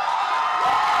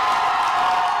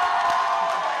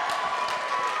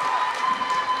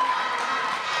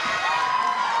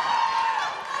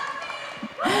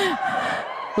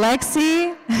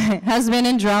 Lexi has been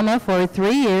in drama for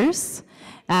 3 years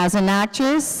as an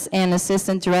actress and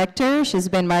assistant director. She's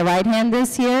been my right hand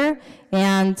this year,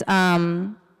 and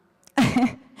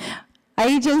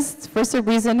I just, for some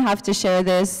reason, have to share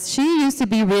this. She used to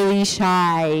be really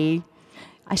shy.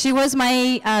 She was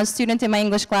my student in my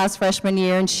English class freshman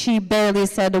year, and she barely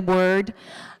said a word.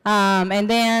 And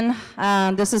then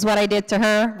this is what I did to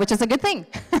her, which is a good thing.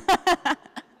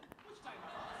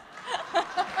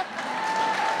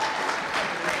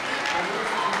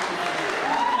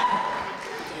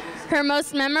 Her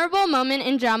most memorable moment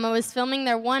in drama was filming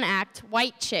their one act,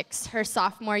 White Chicks, her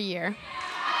sophomore year.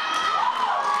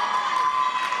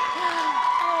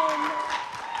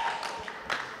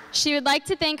 She would like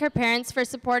to thank her parents for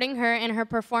supporting her in her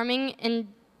performing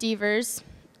endeavors.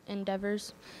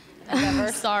 Sorry.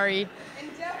 I'm sorry.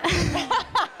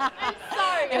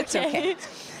 It's okay.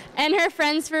 And her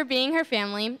friends for being her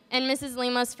family, and Mrs.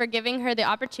 Lemos for giving her the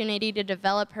opportunity to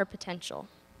develop her potential.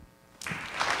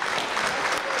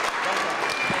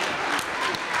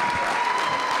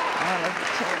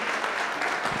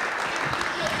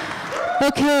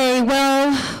 Okay,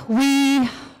 well, we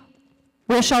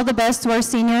wish all the best to our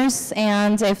seniors,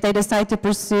 and if they decide to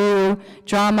pursue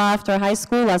drama after high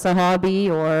school as a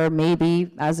hobby or maybe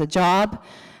as a job,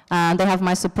 they have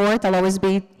my support. I'll always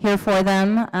be here for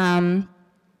them,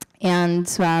 and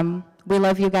we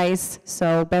love you guys,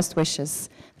 so best wishes.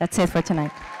 That's it for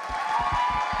tonight.